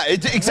have. Yeah,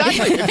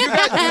 exactly. If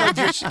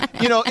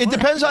you got, it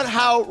depends on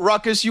how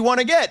ruckus you want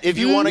to get. If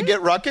you want to get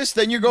ruckus,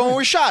 then you're going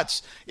with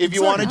shots. If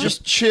you want to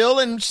just chill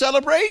and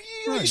celebrate,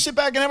 you sit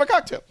back and have a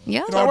cocktail.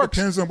 Yeah. It all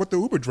depends on what the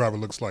Uber driver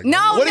looks like.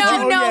 No, What did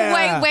no, you- no.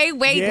 Yeah. Wait.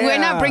 Yeah. We're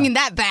not bringing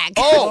that back.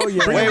 Oh,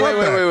 yeah. wait.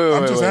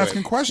 I'm just wait.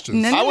 asking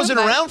questions. No, I wasn't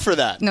no, around for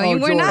that. No, Oh, you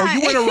were George. not. Oh,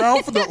 you went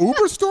around for the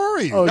Uber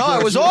story? No,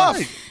 I was off.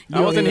 I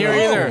wasn't here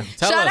either.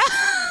 Tell Shut us. up.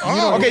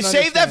 Oh, Okay,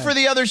 save that for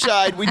the other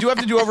side. We do have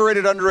to do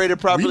overrated, underrated,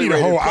 we properly need a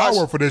rated. whole Plus-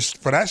 hour for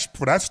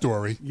that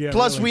story. Yeah,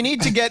 Plus, really. we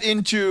need to get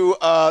into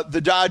the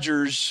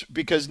Dodgers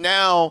because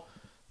now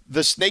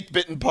the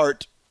snake-bitten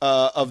part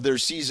of their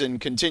season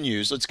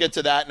continues. Let's get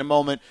to that in a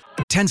moment.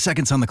 10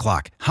 seconds on the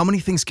clock. How many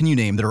things can you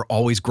name that are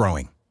always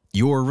growing?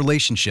 Your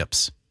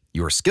relationships,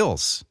 your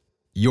skills,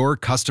 your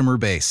customer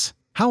base.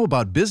 How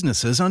about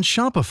businesses on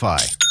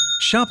Shopify?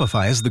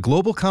 Shopify is the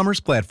global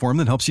commerce platform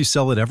that helps you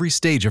sell at every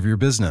stage of your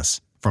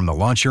business. From the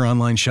launch your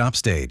online shop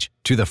stage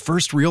to the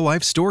first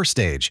real-life store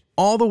stage,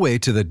 all the way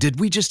to the did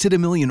we just hit a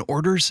million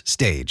orders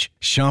stage.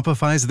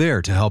 Shopify's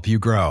there to help you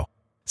grow.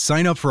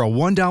 Sign up for a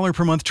 $1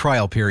 per month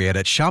trial period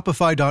at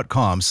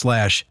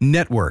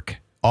shopify.com/network,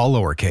 all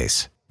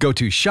lowercase. Go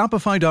to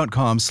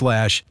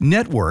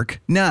shopify.com/network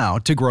now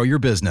to grow your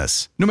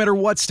business, no matter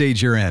what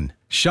stage you're in.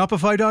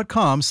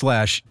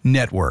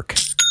 Shopify.com/network.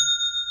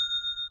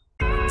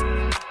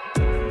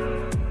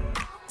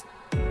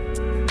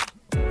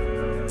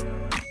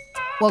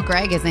 Well,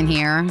 Greg isn't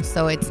here,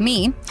 so it's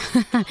me.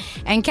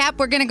 And Cap,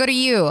 we're going to go to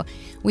you.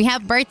 We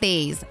have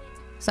birthdays.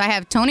 So I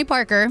have Tony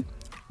Parker,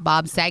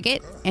 Bob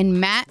Saget,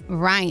 and Matt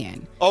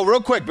Ryan. Oh,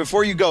 real quick,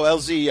 before you go,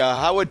 LZ,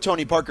 how would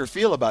Tony Parker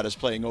feel about us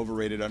playing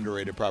overrated,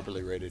 underrated,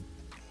 properly rated?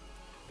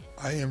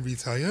 I am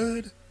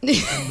retired.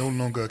 I no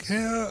longer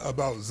care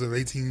about the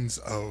ratings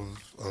of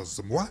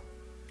the moi.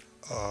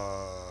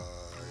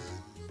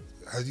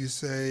 How do you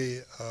say?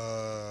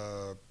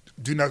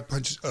 Do not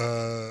punch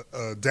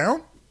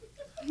down.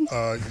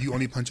 You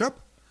only punch up.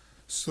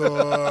 So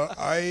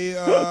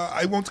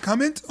I won't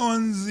comment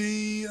on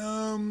the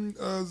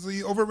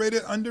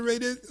overrated,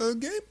 underrated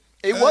game.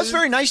 It was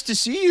very nice to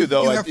see you,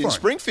 though, You have in fun.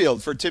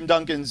 Springfield for Tim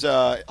Duncan's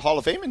Hall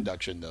of Fame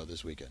induction, though,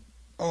 this weekend.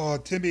 Oh,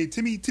 Timmy,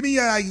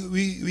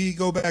 we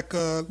go back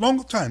a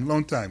long time.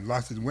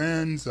 Lots of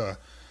wins,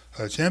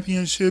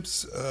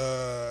 championships.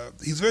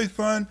 He's very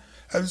fun.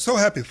 I'm so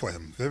happy for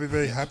him. Very,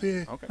 very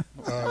happy. Okay.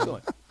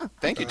 Excellent.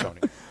 Thank you,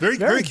 Tony.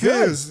 Very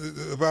curious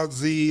about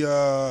the,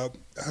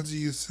 how do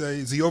you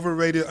say, the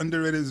overrated,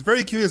 underrated.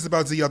 Very curious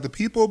about the other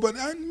people, but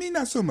me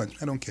not so much.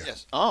 I don't care.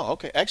 Yes. Oh,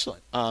 okay.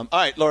 Excellent. All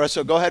right, Laura,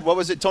 so go ahead. What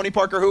was it? Tony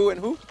Parker, who and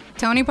who?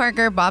 Tony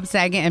Parker, Bob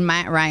Saget, and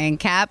Matt Ryan.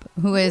 Cap,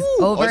 who is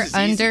over, this is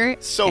under,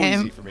 easy. So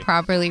and easy for me.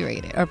 properly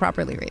rated.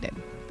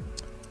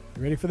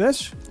 You ready for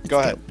this? Go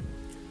ahead.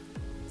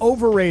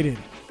 Overrated.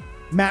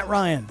 Matt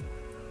Ryan.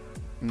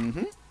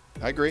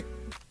 I agree.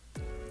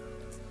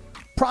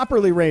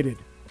 Properly rated.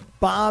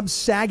 Bob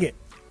Saget.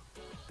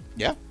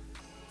 Yeah.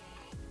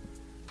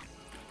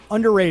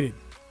 Underrated.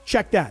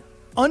 Check that.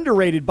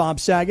 Underrated Bob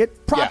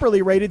Saget.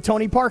 Properly rated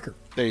Tony Parker.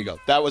 There you go.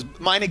 That was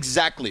mine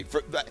exactly.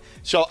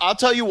 So I'll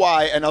tell you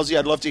why, and LZ,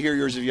 I'd love to hear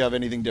yours if you have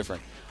anything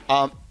different.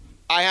 I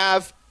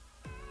have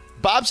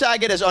Bob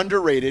Saget as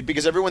underrated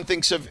because everyone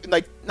thinks of,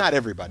 like, not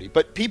everybody,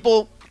 but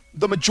people,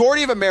 the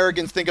majority of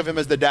Americans think of him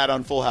as the dad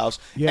on Full House.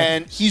 Yeah.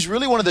 And he's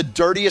really one of the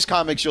dirtiest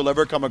comics you'll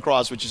ever come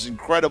across, which is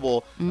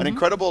incredible. An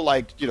incredible,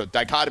 like,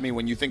 dichotomy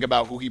when you think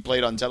about who he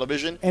played on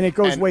television. And it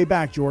goes way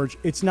back, George.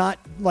 It's not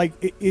like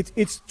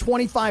it's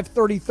 25,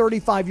 30,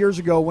 35 years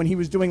ago when he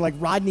was doing like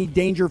Rodney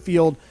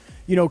Dangerfield,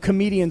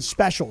 comedian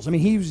specials. I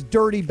mean, he was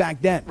dirty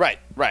back then. Right.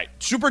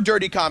 Super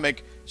dirty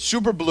comic,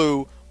 super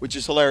blue, which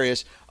is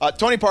hilarious.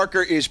 Tony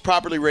Parker is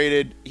properly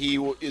rated. He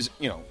is,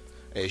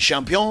 a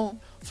champion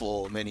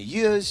for many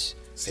years.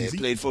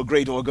 Played for a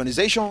great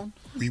organization.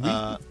 Oui.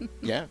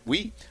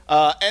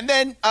 And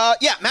then,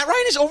 Matt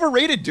Ryan is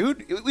overrated,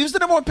 dude. He was the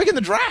number one pick in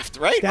the draft,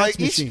 right? Stats Like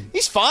machine.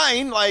 he's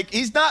fine. Like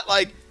he's not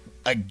like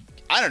I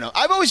don't know.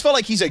 I've always felt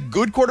like he's a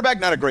good quarterback,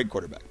 not a great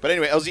quarterback. But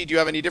anyway, LZ, do you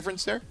have any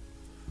difference there?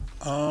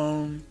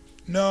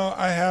 No,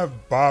 I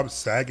have Bob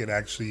Saget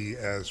actually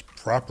as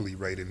properly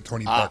rated and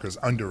Tony Parker's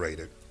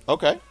underrated.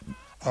 Okay.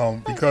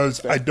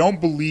 Because I don't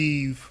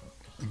believe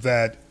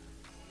that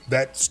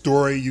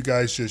story you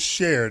guys just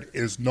shared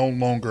is no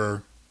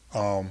longer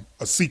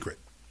a secret.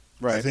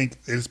 Right. I think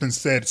it's been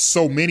said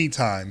so many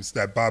times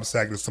that Bob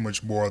Saget is so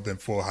much more than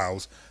Full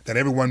House that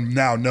everyone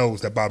now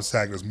knows that Bob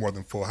Saget is more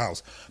than Full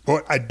House.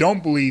 But I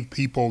don't believe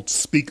people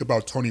speak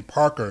about Tony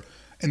Parker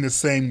in the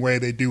same way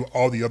they do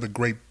all the other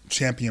great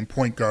champion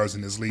point guards in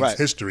this league's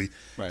history.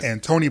 Right.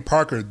 And Tony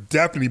Parker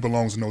definitely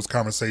belongs in those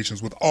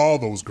conversations with all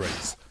those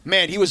greats.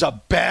 Man, he was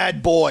a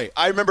bad boy.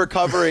 I remember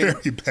covering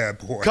Very bad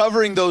boy.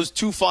 covering those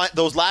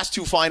last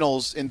two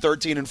finals in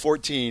 13 and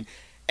 14,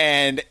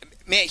 and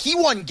man, he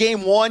won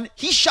game one.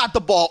 He shot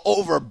the ball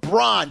over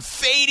Bron,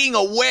 fading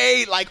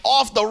away like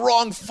off the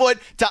wrong foot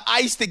to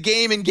ice the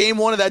game in game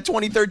one of that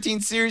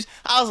 2013 series.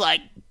 I was like,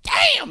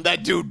 damn,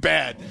 that dude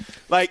bad.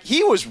 Like,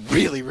 he was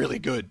really, really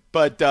good.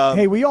 But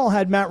hey, we all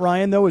had Matt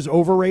Ryan, though, as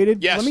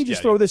overrated. Yes, Let me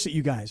just throw this at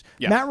you guys.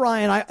 Yeah. Matt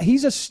Ryan,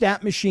 he's a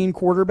stat machine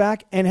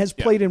quarterback and has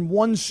played in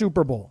one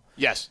Super Bowl.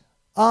 yes.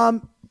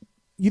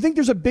 You think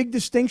there's a big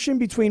distinction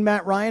between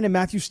Matt Ryan and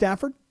Matthew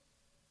Stafford?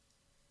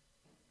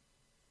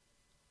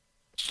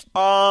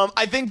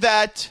 I think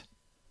that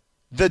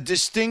the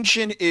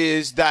distinction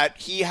is that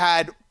he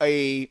had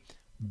a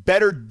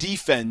better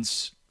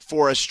defense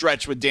for a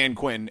stretch with Dan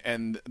Quinn,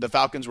 and the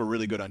Falcons were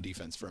really good on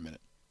defense for a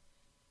minute.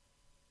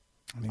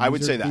 I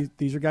would say that.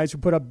 These are guys who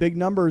put up big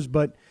numbers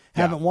but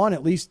haven't won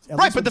at least.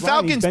 Right, but the with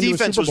Ryan, he's Falcons' been to a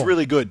defense Super was Bowl.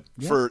 really good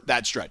for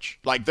that stretch.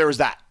 Like, there was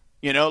that.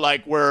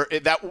 Like where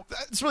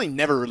that's really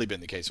never really been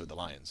the case with the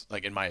Lions,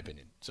 like in my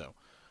opinion. So,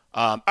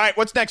 all right,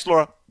 what's next,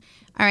 Laura?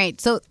 All right.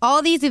 So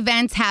all these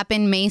events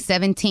happened May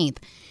 17th.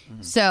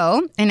 So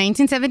in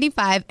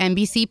 1975,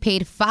 NBC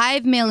paid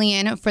 $5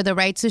 million for the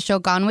rights to show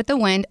Gone with the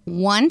Wind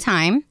one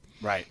time.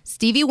 Right.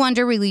 Stevie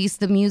Wonder released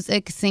the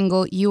music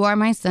single "You Are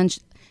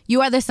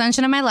the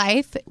Sunshine of My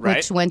Life," Right.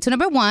 which went to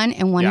number one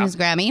and won his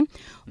Grammy.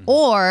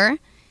 Or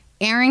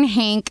Aaron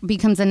Hank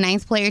becomes the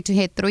ninth player to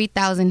hit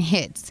 3,000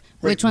 hits.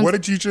 Wait, what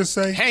did you just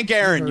say? Hank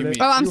Aaron, you mean?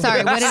 Oh, I'm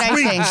sorry. What did I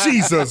Sweet say?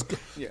 Jesus.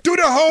 Do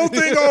the whole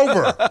thing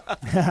over.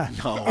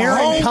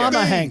 Aaron, Oh,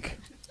 dang. Hank.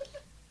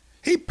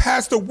 He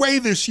passed away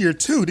this year,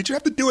 too. Did you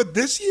have to do it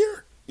this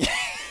year?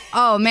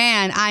 Oh,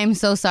 man. I'm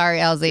so sorry,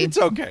 LZ. It's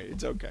okay.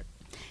 It's okay.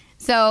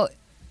 So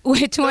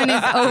which one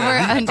is over,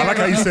 under? I like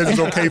how he says it's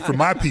okay for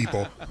my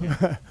people.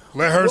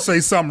 Let her say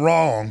something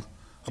wrong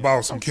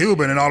about some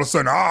Cuban and all of a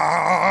sudden,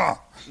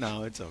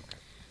 No, it's okay.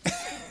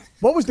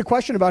 What was the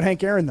question about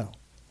Hank Aaron, though?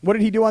 What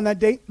did he do on that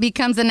date?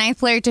 Becomes the ninth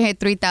player to hit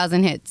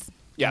 3,000 hits.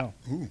 Yeah.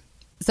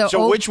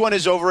 So Which one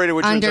is overrated,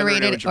 which one's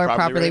underrated, which or is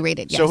properly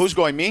rated? Yes. So who's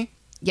going, me?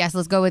 Yes,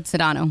 let's go with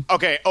Sedano.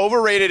 Okay,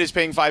 overrated is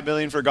paying $5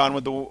 million for Gone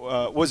with the.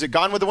 Was it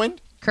Gone with the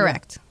Wind?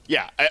 Correct.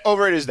 Yeah,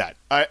 overrated is that.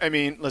 I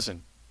mean,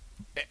 listen.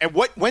 And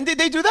when did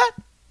they do that?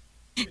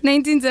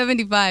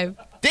 1975.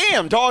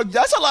 Damn, dog,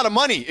 that's a lot of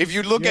money. If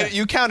you look at it,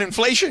 you count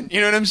inflation. You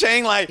know what I'm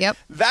saying? Like, Yep.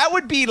 that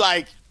would be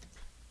like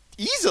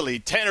easily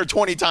 10 or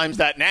 20 times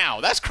that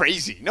now. That's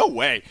crazy. No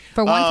way.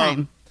 For one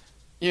time.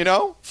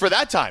 For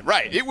that time,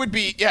 right? It would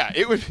be,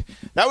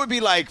 that would be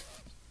like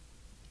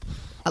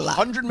A lot.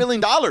 $100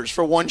 million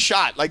for one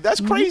shot. Like,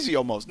 that's crazy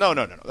almost. No,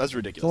 that's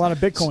ridiculous. It's a lot of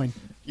Bitcoin.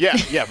 Yeah,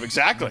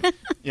 exactly.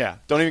 Yeah,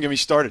 don't even get me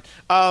started.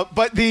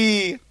 But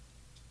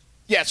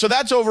Yeah, so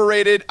that's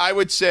overrated. I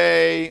would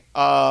say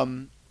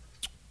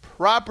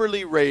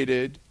properly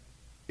rated.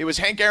 It was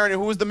Hank Aaron,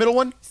 and who was the middle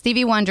one?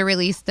 Stevie Wonder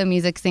released the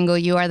music single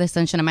 "You Are the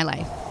Sunshine of My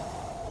Life."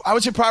 I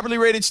would say properly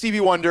rated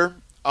Stevie Wonder.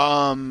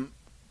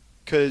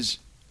 Because,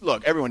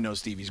 look, everyone knows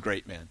Stevie's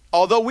great, man.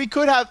 Although we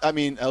could have,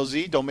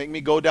 LZ, don't make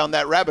me go down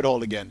that rabbit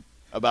hole again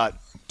about.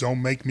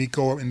 Don't make me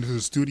go into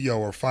the studio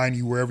or find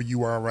you wherever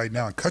you are right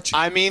now and cut you.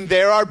 I mean,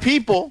 there are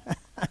people,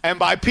 and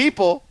by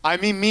people, I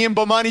mean me and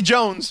Bomani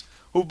Jones,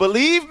 who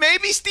believe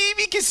maybe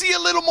Stevie can see a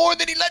little more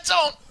than he lets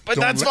on, but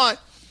that's fine.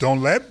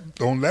 Don't let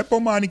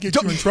Bomani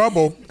get you in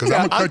trouble, because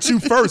I'm gonna cut you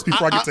first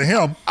before I get to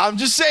him. I'm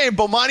just saying,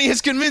 Bomani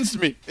has convinced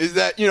me. Is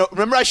that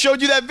remember I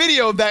showed you that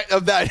video of that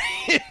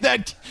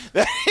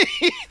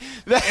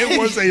it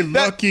was a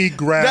lucky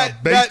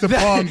grab based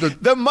upon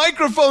the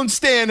microphone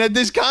stand at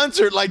this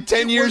concert like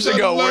 10 years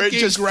ago, where it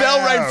just fell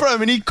right in front of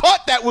him, and he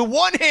caught that with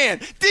one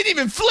hand, didn't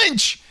even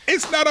flinch.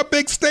 It's not a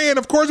big stand.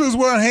 Of course, it was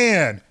one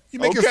hand. You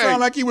make it sound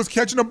like he was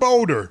catching a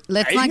boulder.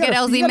 Let's not get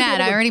LZ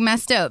mad. I already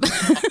messed up. You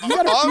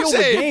got to feel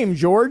the game,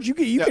 George. You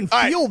can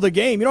feel the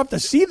game. You don't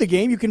have to see the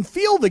game. You can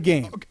feel the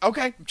game.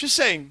 Okay, just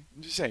saying.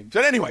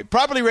 But anyway,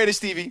 properly rated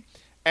Stevie,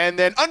 and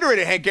then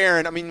underrated Hank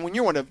Aaron. I mean, when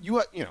you're one of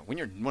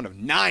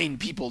 9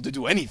 people to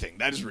do anything,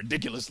 that is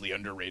ridiculously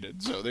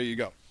underrated. So there you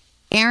go.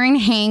 Aaron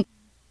Hank.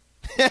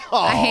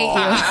 I hate you.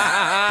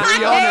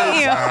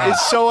 Brianna is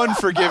so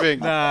unforgiving.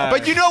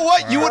 But you know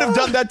what? You would have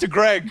done that to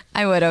Greg.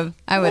 I would have.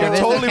 You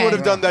totally would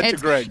have done that to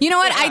Greg. You know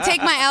what? I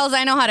take my L's.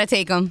 I know how to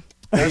take them.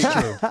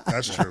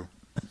 That's true.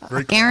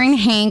 Aaron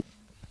Hank.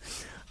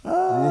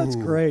 Oh, that's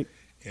great.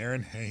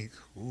 Aaron Hank.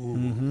 Ooh.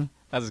 Mm-hmm.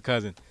 That's his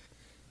cousin.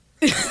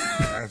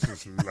 That's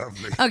just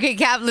lovely. Okay,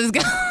 Cap, let's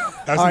go.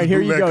 That's all right,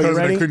 here you go. You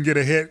ready? That couldn't get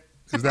a hit.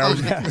 Is that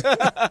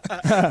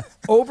what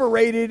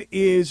Overrated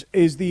is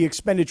the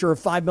expenditure of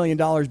 $5 million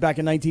back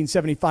in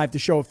 1975 to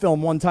show a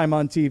film one time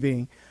on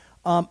TV.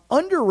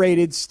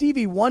 Underrated,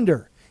 Stevie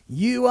Wonder.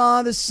 You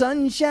are the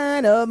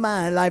sunshine of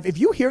my life. If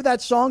you hear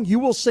that song, you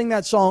will sing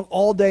that song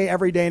all day,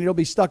 every day, and it'll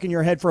be stuck in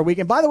your head for a week.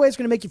 And by the way, it's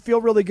going to make you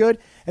feel really good.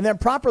 And then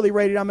properly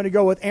rated, I'm going to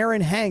go with Aaron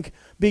Hank,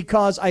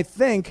 because I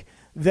think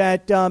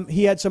that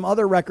he had some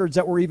other records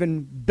that were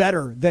even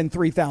better than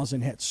 3,000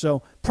 hits.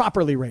 So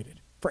properly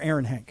rated for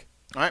Aaron Hank.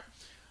 All right.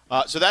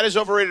 So that is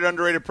overrated,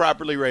 underrated,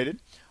 properly rated.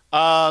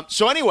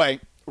 So anyway,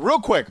 real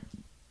quick,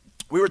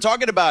 we were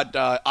talking about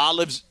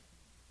olives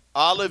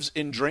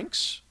in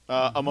drinks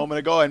a moment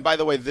ago. And by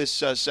the way, this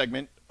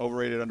segment,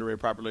 overrated, underrated,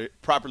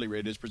 properly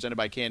rated, is presented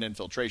by Can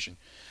Filtration.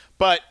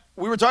 But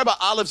we were talking about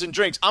olives in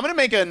drinks. I'm going to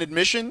make an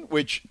admission,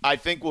 which I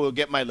think will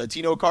get my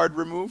Latino card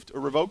removed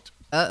or revoked.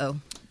 Uh-oh.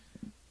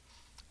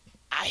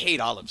 I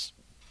hate olives.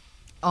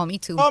 Oh, me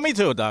too. Oh, me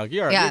too, dog.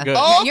 You're good.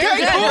 Oh, okay, You're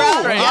good,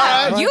 cool. bro.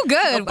 Yeah. You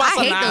good. I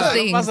hate those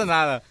things. No pasa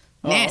nada.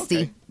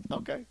 Nasty.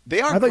 Okay. They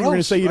are I thought you were going to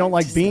gross, say you don't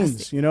right? like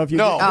beans. You know, if you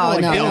No. don't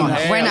like no. beans.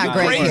 We're not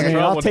great Crazy. here.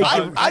 I'll take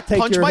I'd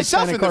punch your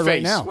myself Hispanic in the card right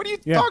face. now. What are you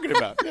talking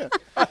about? Yeah.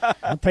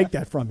 I'll take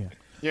that from you.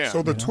 Yeah.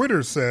 So the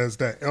Twitter says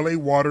that L.A.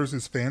 Waters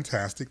is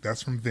fantastic.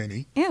 That's from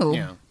Vinny. Ew.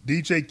 Yeah.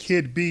 DJ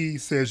Kid B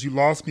says you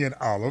lost me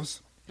at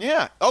olives.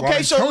 Yeah. While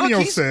Okay. So Antonio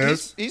look,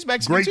 says he's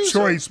Mexican great too, so-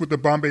 choice with the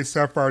Bombay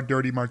Sapphire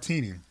Dirty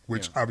Martini,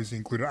 which obviously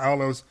included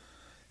olives.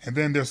 And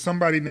then there's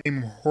somebody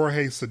named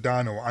Jorge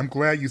Sedano. I'm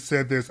glad you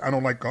said this. I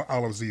don't like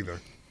olives either.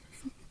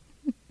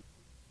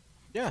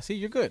 Yeah, see,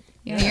 you're good.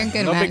 Yeah, you're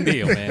good, No man. big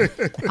deal, man.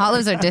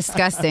 Olives are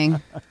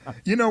disgusting.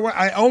 You know what?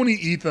 I only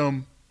eat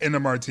them in a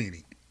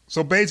martini.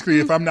 So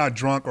basically, if I'm not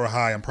drunk or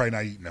high, I'm probably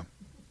not eating them.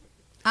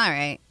 All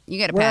right. You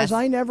get a Whereas pass.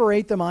 I never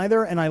ate them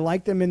either, and I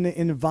liked them in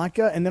the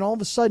vodka. And then all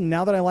of a sudden,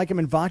 now that I like them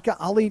in vodka,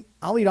 I'll eat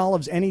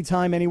olives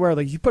anytime, anywhere.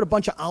 Like you put a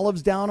bunch of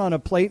olives down on a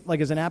plate,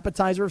 like as an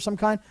appetizer of some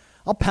kind,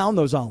 I'll pound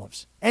those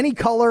olives. Any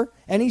color,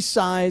 any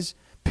size,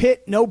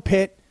 pit, no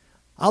pit,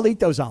 I'll eat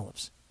those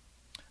olives.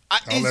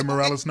 I'll let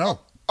Morales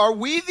know. Are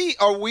we the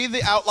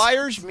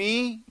outliers?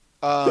 Me,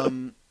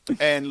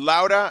 and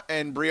Laura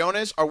and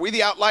Briones, are we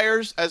the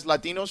outliers as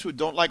Latinos who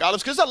don't like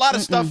olives? Because a lot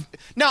of stuff.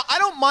 Now, I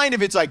don't mind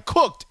if it's like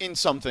cooked in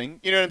something.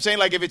 You know what I'm saying?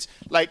 Like if it's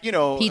like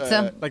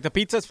Pizza. Like the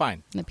pizza's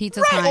fine. The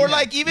pizza's right? fine. Or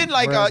like even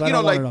like Whereas I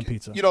don't want it on like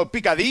pizza.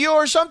 picadillo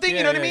or something. Yeah,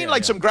 you know what I yeah, mean? yeah,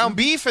 Like yeah. some ground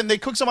beef and they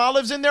cook some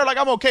olives in there. Like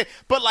I'm okay,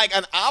 but like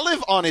an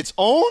olive on its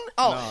own?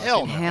 Oh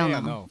hell no! Hell Yeah,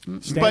 no. no.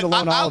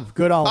 Standalone olive,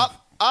 good olive.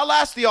 I'll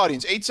ask the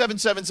audience,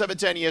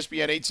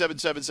 877-710-ESPN,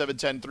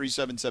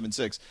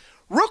 877-710-3776.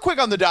 Real quick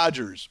on the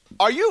Dodgers.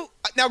 Are you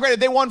 – now, granted,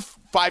 they won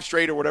 5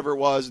 straight or whatever it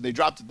was, and they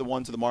dropped the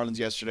one to the Marlins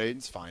yesterday.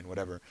 It's fine,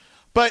 whatever.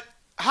 But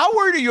how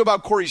worried are you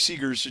about Corey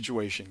Seager's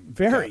situation?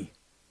 Very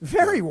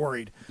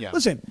worried. Yeah.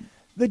 Listen,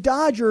 the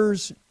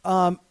Dodgers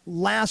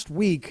last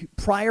week,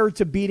 prior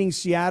to beating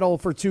Seattle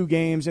for 2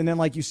 games, and then,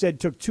 like you said,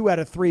 took 2 out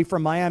of 3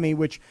 from Miami,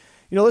 which,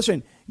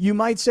 listen, you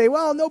might say,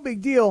 well, no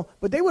big deal,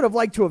 but they would have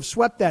liked to have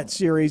swept that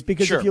series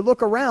because Sure. if you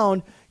look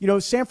around,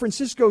 San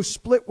Francisco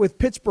split with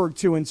Pittsburgh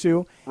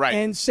 2-2, Right.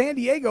 and San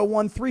Diego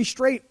won 3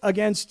 straight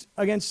against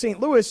St.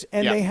 Louis,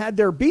 and Yeah. they had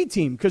their B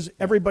team because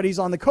everybody's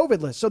on the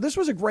COVID list. So this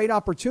was a great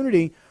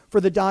opportunity for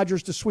the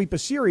Dodgers to sweep a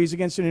series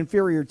against an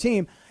inferior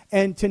team.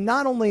 And to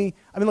not only,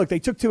 I mean, look, they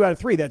took 2 out of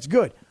 3. That's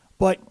good.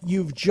 But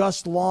you've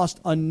just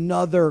lost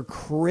another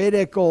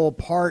critical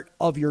part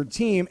of your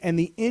team, and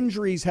the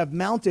injuries have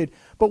mounted.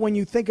 But when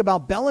you think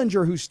about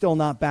Bellinger, who's still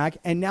not back,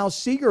 and now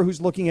Seager,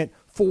 who's looking at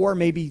 4,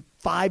 maybe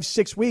 5,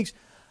 6 weeks,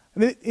 I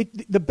mean,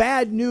 the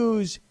bad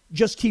news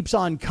just keeps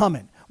on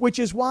coming, which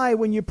is why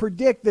when you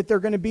predict that they're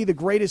going to be the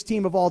greatest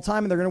team of all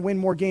time and they're going to win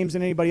more games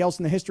than anybody else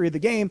in the history of the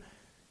game,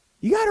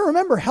 you got to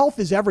remember health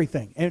is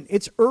everything. And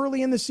it's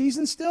early in the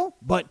season still,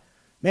 but,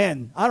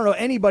 man, I don't know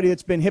anybody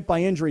that's been hit by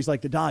injuries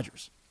like the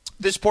Dodgers.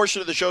 This portion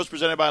of the show is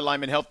presented by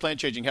Alignment Health Plan,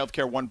 changing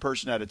healthcare one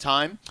person at a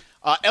time.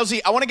 LZ,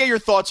 I want to get your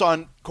thoughts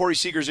on Corey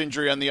Seager's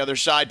injury on the other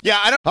side.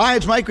 Hi,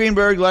 it's Mike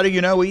Greenberg letting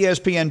you know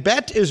ESPN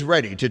Bet is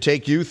ready to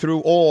take you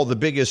through all the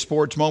biggest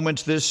sports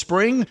moments this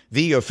spring.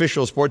 The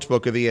official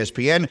sportsbook of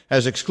ESPN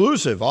has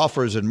exclusive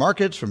offers and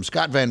markets from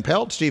Scott Van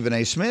Pelt, Stephen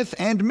A. Smith,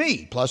 and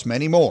me, plus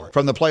many more.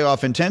 From the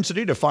playoff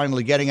intensity to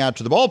finally getting out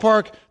to the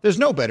ballpark, there's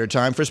no better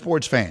time for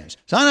sports fans.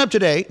 Sign up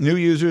today. New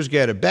users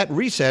get a bet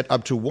reset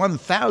up to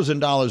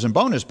 $1,000 in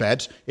bonus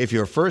bets if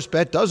your first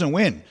bet doesn't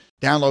win.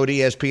 Download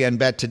ESPN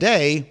Bet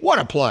today. What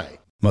a play.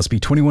 Must be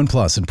 21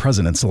 plus and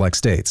present in select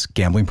states.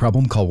 Gambling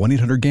problem? Call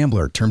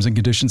 1-800-GAMBLER. Terms and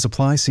conditions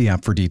apply. See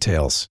app for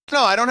details.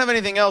 No, I don't have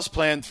anything else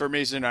planned for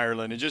Mason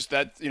Ireland. It just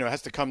that,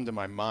 has to come to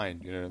my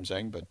mind. You know what I'm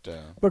saying?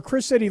 But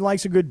Chris said he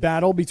likes a good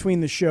battle between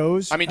the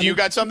shows. I mean, you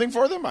got something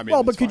for them? I mean,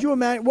 well, but could you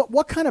imagine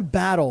what kind of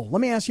battle?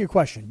 Let me ask you a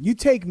question. You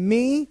take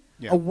me,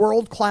 a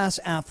world-class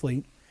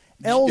athlete,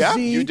 LZ. Yeah,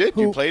 you did.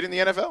 You played in the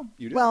NFL.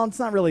 You did. Well, it's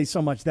not really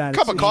so much that.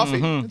 Cup of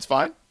coffee. It's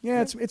fine.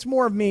 Yeah, it's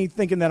more of me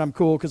thinking that I'm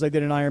cool because I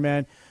did an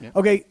Ironman. Yeah.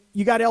 Okay,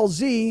 you got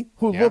LZ,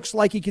 who looks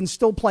like he can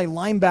still play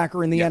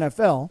linebacker in the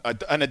NFL.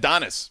 An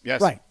Adonis,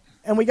 yes. Right.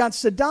 And we got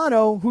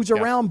Sedano, who's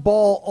around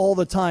ball all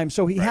the time,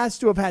 so he has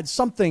to have had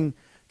something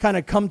kind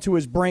of come to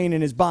his brain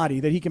and his body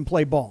that he can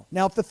play ball.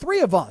 Now, if the three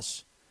of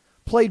us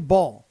played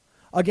ball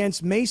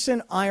against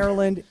Mason,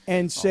 Ireland,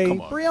 and, say,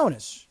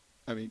 Briones.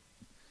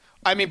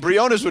 I mean,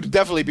 Briones would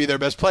definitely be their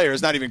best player.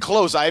 It's not even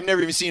close. I've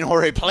never even seen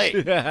Jorge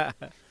play.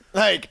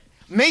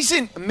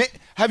 Mason,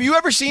 have you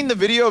ever seen the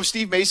video of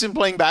Steve Mason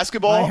playing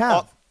basketball I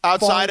have.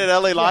 outside at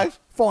LA Live?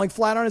 Falling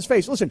flat on his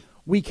face. Listen,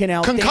 we can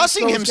outdance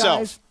concussing those himself.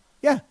 Guys.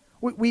 Yeah,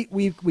 we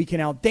can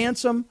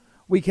outdance them.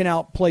 We can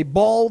outplay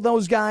ball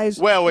those guys.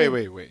 Well,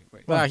 wait.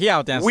 Well, he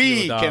outdanced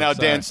We can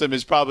outdance them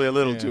is probably a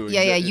little too.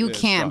 Yeah, you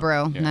can't,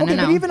 bro. No, okay,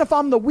 but even if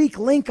I'm the weak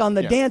link on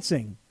the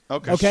dancing,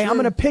 okay, I'm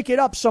going to pick it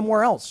up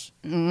somewhere else.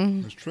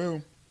 That's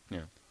true.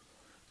 Yeah.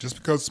 Just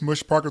because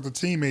Smush Parker's a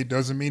teammate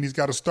doesn't mean he's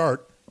got to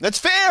start. That's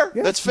fair.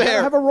 Yeah, that's fair. You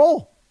gotta have a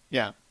role.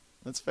 Yeah,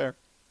 that's fair.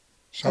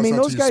 Shouts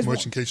out to you,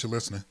 Smush, in case you're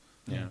listening.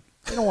 Yeah.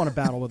 They don't want to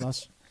battle with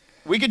us.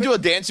 We could do a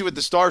Dancing with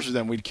the Stars with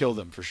them. We'd kill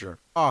them for sure.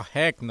 Oh,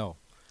 heck no.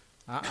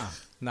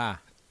 Nah.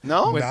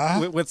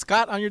 No? With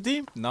Scott on your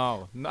team?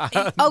 No.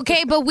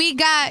 Okay, but we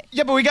got...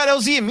 Yeah, but we got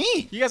LZ and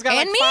me. You guys got And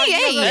like me, 5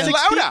 hey. years And and 6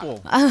 Lauda.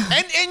 people.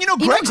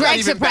 And Greg's not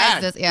even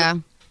surprised bad. us. Yeah.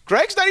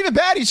 Greg's not even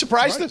bad. He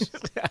surprised us.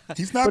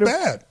 He's not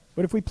bad.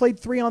 But if we played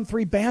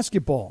 3-on-3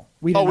 basketball,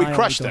 we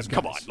crushed them. those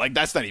Come guys. on. Like,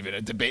 that's not even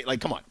a debate. Like,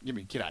 come on.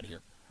 Get out of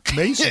here.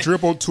 Mace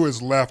dribbled to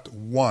his left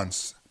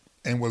once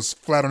and was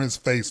flat on his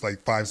face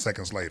like 5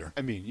 seconds later.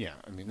 I mean,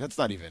 that's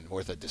not even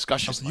worth a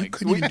discussion. You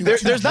couldn't even do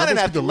there's not an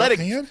dribbles with the left athletic.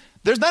 hand?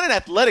 There's not an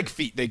athletic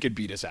feat they could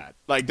beat us at.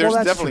 Like, there's Well,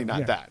 that's definitely true.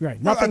 not that.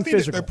 Right. Well, Nothing I think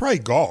physical. They're probably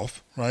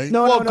golf, right?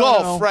 No,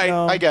 Golf, right?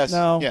 no, I guess.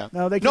 No, yeah.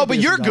 no, they no, can't but beat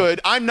us you're in golf.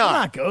 good. I'm not.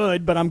 I'm not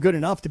good, but I'm good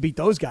enough to beat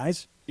those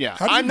guys. Yeah,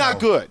 How do you I'm not know?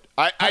 good.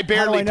 I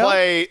barely I know?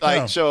 play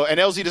Yeah. so, and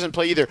LZ doesn't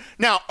play either.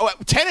 Now,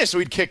 tennis,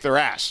 we'd kick their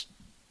ass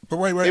But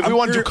wait. if we I'm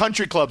want to do curious-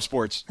 country club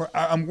sports.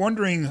 I'm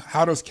wondering,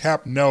 how does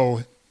Cap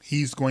know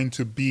he's going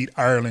to beat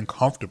Ireland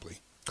comfortably?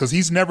 Because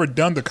he's never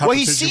done the Well,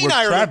 competition he's seen with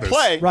Ireland Travis.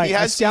 play. Right. He I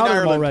has seen scouted him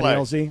Ireland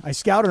already, play. LZ. I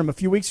scouted him a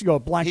few weeks ago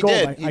at Black He Gold.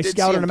 did. I did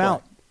scouted see him play.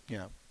 out.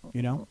 Yeah.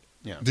 You know?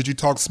 Yeah. Did you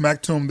talk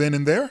smack to him then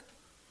and there?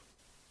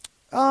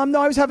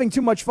 No, I was having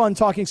too much fun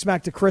talking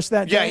smack to Chris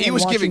that day. Yeah, he and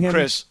was watching giving him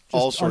Chris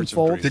all just sorts of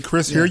unfold. grief. Did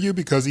Chris hear you?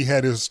 Because he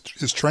had his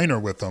trainer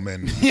with him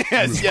and he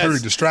was clearly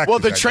distracted. Well,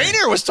 the that trainer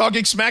day. was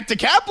talking smack to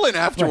Kaplan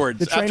afterwards.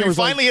 The trainer After he was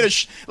finally like-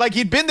 hit like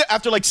he'd been there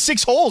after like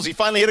 6 holes, he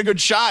finally hit a good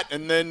shot,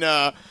 and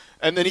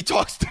then he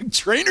talks. The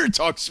trainer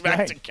talks smack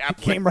Right. to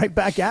Kaplan. He came right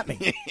back at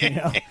me. You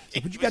know?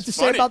 What you got to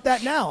say funny. about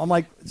that now? I'm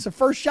like, it's the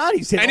first shot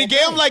he's hit. And he all gave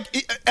day. him like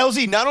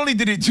LZ. Not only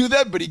did he do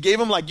that, but he gave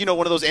him like one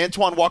of those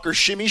Antoine Walker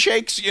shimmy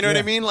shakes. You know what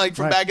I mean? Like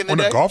from Right. back in the On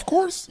day. a golf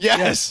course?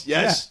 Yes.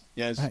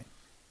 Right.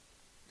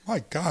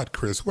 My God,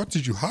 Chris, what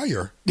did you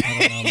hire? I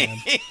don't know, man.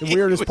 The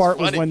weirdest part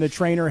was funny. when the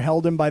trainer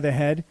held him by the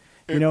head,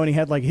 and he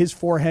had like his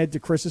forehead to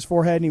Chris's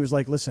forehead, and he was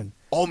like, "Listen,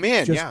 Oh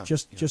man,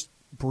 just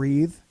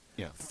breathe,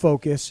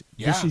 focus.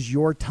 Yeah. This is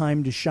your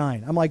time to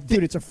shine." I'm like,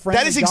 dude, it's a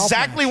friendly. That is golf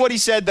exactly match. what he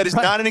said. That is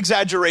Right. not an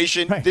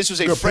exaggeration. Right. This was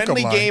a Good friendly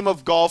pickup line. game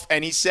of golf,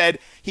 and he said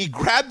he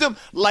grabbed him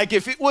like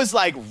if it was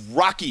like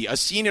Rocky, a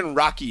scene in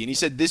Rocky, and he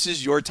said, "This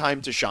is your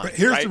time to shine." But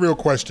here's right? the real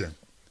question.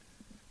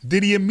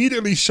 Did he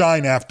immediately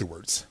shine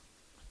afterwards?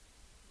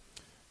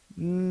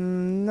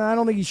 No, I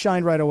don't think he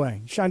shined right away.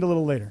 He shined a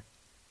little later.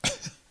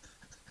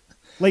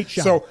 Late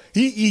shot. So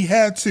he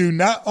had to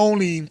not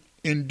only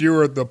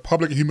endure the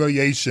public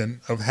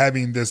humiliation of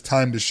having this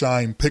time to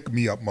shine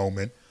pick-me-up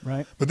moment,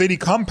 right? But then he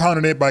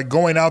compounded it by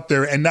going out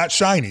there and not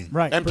shining.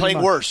 Right. And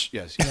playing worse.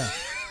 Yes.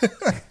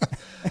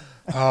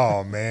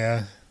 Oh,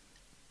 man.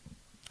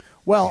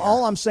 Well,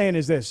 all I'm saying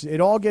is this.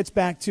 It all gets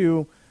back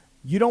to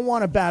you don't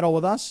want to battle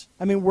with us.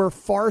 I mean, we're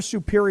far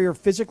superior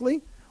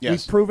physically. Yes.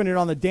 We've proven it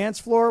on the dance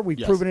floor. We've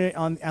Yes. proven it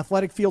on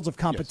athletic fields of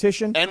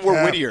competition. And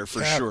we're wittier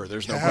for sure.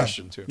 There's no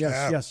question, too.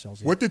 Yes,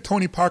 LZ. What did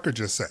Tony Parker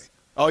just say?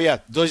 Oh, yeah.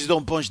 Those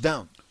don't punch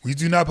down. We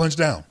do not punch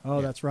down.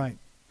 Oh, that's right.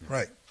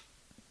 Right.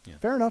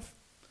 Fair enough.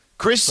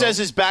 Chris says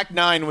his back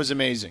nine was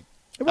amazing.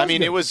 It was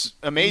good. It was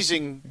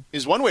amazing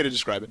is one way to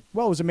describe it.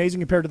 Well, it was amazing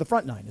compared to the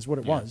front nine is what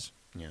it was.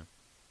 Yeah.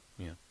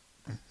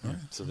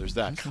 So there's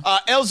that.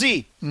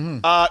 LZ,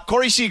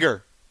 Corey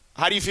Seager,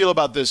 how do you feel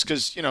about this?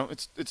 Because,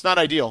 it's not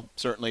ideal,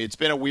 certainly. It's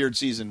been a weird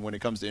season when it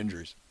comes to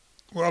injuries.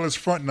 Well, his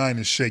front nine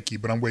is shaky,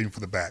 but I'm waiting for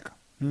the back.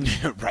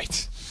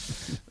 Right.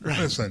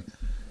 Listen,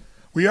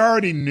 we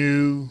already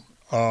knew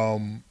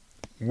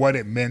what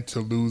it meant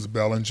to lose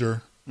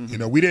Bellinger.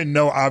 We didn't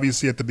know,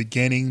 obviously, at the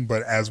beginning,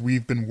 but as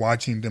we've been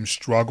watching them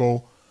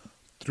struggle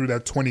through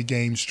that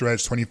 20-game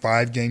stretch,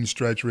 25-game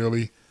stretch,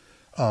 really,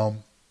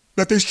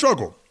 that they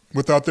struggled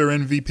without their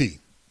MVP.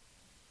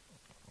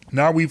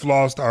 Now we've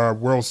lost our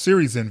World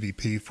Series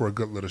MVP for a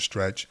good little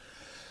stretch,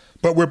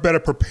 but we're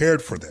better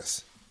prepared for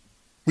this.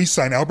 We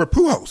signed Albert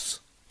Pujols.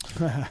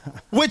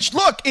 Which,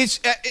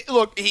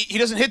 he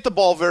doesn't hit the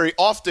ball very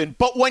often,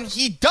 but when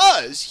he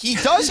does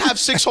have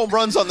 6 home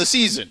runs on the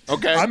season,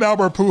 okay? I'm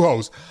Albert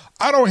Pujols.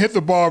 I don't hit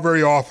the ball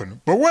very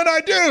often, but when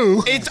I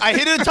do, I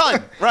hit it a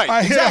ton. Right.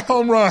 I hit a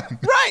home run.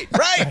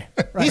 Right.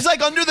 He's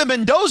like under the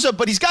Mendoza,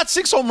 but he's got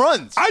 6 home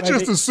runs. I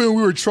just assumed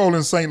we were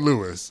trolling St.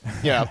 Louis.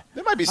 Yeah,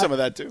 there might be some of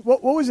that too.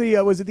 What was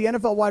was it the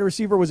NFL wide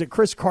receiver? Was it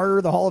Chris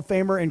Carter, the Hall of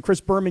Famer? And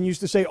Chris Berman used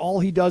to say all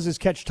he does is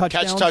catch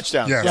touchdowns. Catch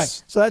touchdowns. Yes.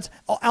 Right. So that's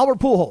Albert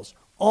Pujols.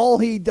 All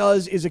he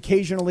does is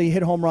occasionally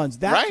hit home runs.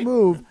 That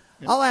move,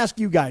 I'll ask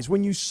you guys,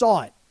 when you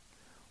saw it,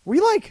 were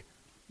you like,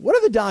 what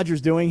are the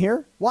Dodgers doing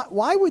here?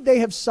 Why would they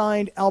have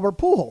signed Albert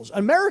Pujols?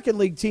 American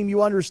League team,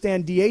 you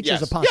understand DH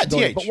is a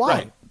possibility. DH, but why?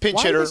 right. Pinch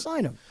why hitter. Would they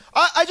sign him?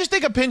 I just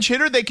think a pinch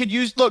hitter they could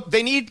use. Look,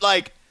 they need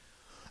Well,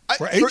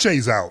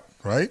 HA's out,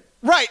 right?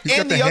 Right. He's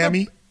got the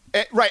hammy.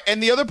 Right.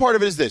 And the other part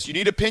of it is this. You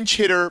need a pinch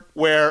hitter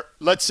where,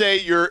 let's say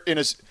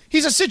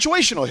he's a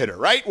situational hitter,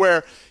 right?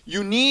 Where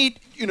you need,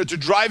 to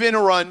drive in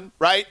a run,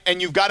 right?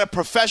 And you've got a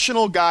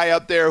professional guy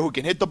out there who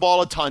can hit the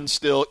ball a ton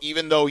still,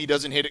 even though he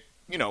doesn't hit it,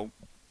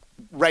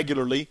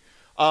 regularly.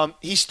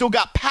 He's still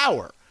got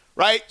power,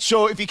 right?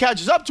 So if he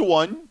catches up to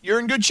one, you're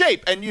in good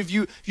shape. And if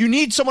you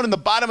need someone in the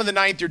bottom of the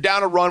ninth, you're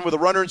down a run with a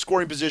runner in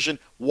scoring position,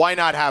 why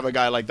not have a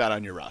guy like that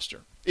on your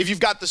roster? If you've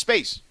got the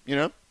space,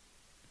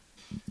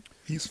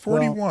 He's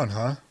 41,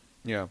 huh?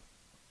 Yeah.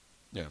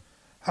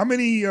 How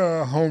many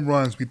home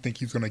runs we think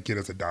he's going to get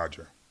as a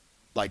Dodger?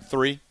 Like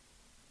 3.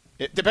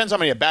 It depends how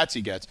many at-bats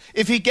he gets.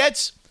 If he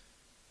gets,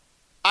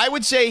 I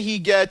would say he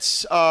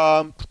gets,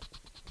 for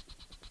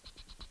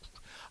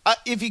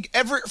every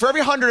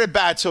 100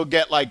 at-bats, he'll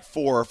get like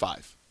 4 or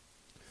 5.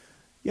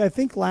 Yeah, I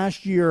think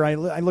last year, I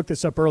looked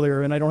this up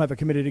earlier, and I don't have it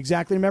committed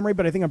exactly in memory,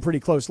 but I think I'm pretty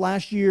close.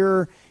 Last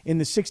year, in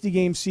the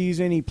 60-game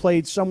season, he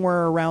played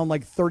somewhere around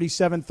like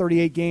 37,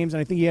 38 games,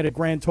 and I think he had a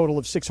grand total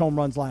of 6 home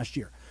runs last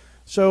year.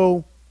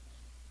 So,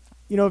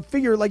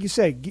 figure, like you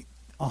say,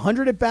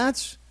 100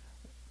 at-bats,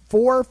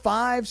 4,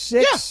 5,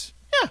 6.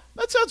 Yeah,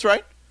 that sounds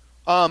right.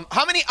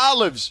 How many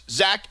olives,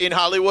 Zach, in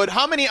Hollywood?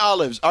 How many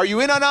olives? Are you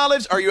in on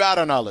olives? Are you out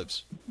on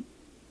olives?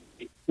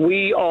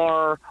 We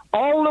are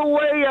all the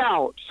way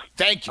out.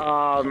 Thank you.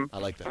 I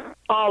like that.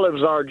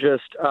 Olives are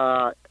just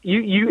I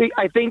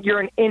think you're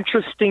an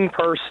interesting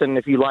person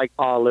if you like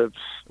olives.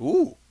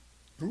 Ooh,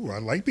 I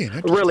like being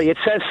interesting. Really, it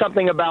says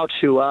something about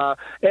you. I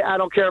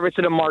don't care if it's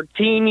in a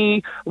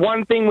martini.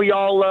 One thing we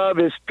all love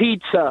is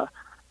pizza.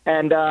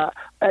 And,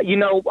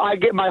 I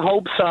get my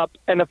hopes up.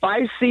 And if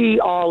I see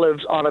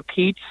olives on a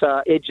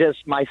pizza,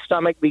 my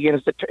stomach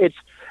begins to,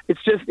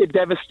 it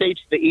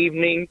devastates the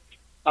evening.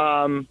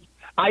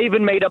 I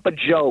even made up a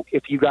joke,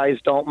 if you guys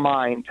don't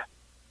mind.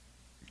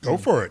 Go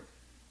for it.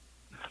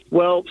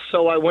 Well,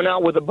 so I went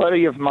out with a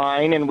buddy of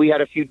mine, and we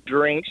had a few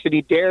drinks, and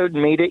he dared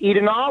me to eat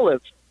an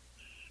olive.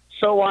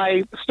 So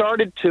I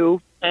started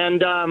to,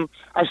 and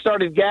I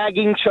started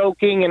gagging,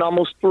 choking, and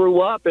almost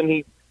threw up, and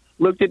he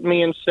looked at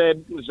me and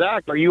said,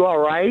 Zach, are you all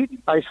right?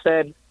 I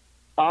said,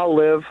 I'll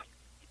live.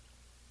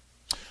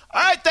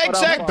 All right, thanks,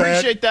 Zach.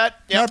 Appreciate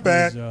that. Yep. Not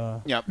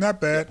bad. Yep.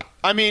 Not bad.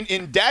 I mean,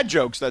 in dad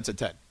jokes, that's a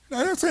 10.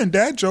 I'm not saying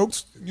dad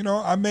jokes.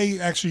 I may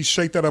actually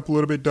shake that up a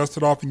little bit, dust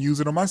it off, and use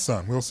it on my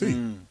son. We'll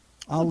see.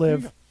 I'll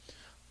live.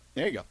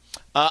 There you go.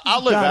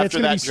 I'll live God, after it's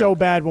gonna that be joke. so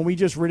bad when we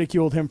just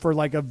ridiculed him for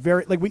like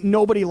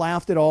nobody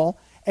laughed at all,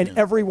 and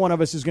every one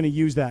of us is going to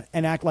use that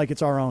and act like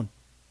it's our own.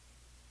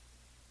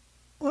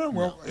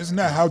 Well, isn't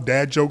that how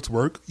dad jokes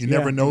work? You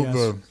never know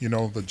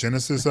the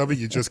genesis of it.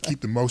 You just keep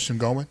the motion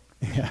going.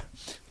 Yeah.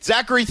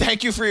 Zachary,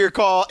 thank you for your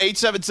call.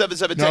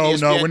 877-710 No,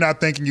 ESPN. we're not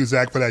thanking you,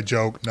 Zach, for that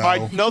joke. No. All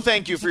right, no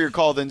thank you for your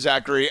call then,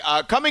 Zachary.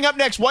 Coming up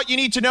next, what you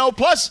need to know,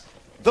 plus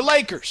the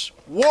Lakers,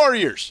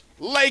 Warriors,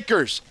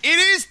 Lakers. It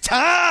is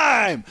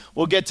time.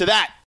 We'll get to that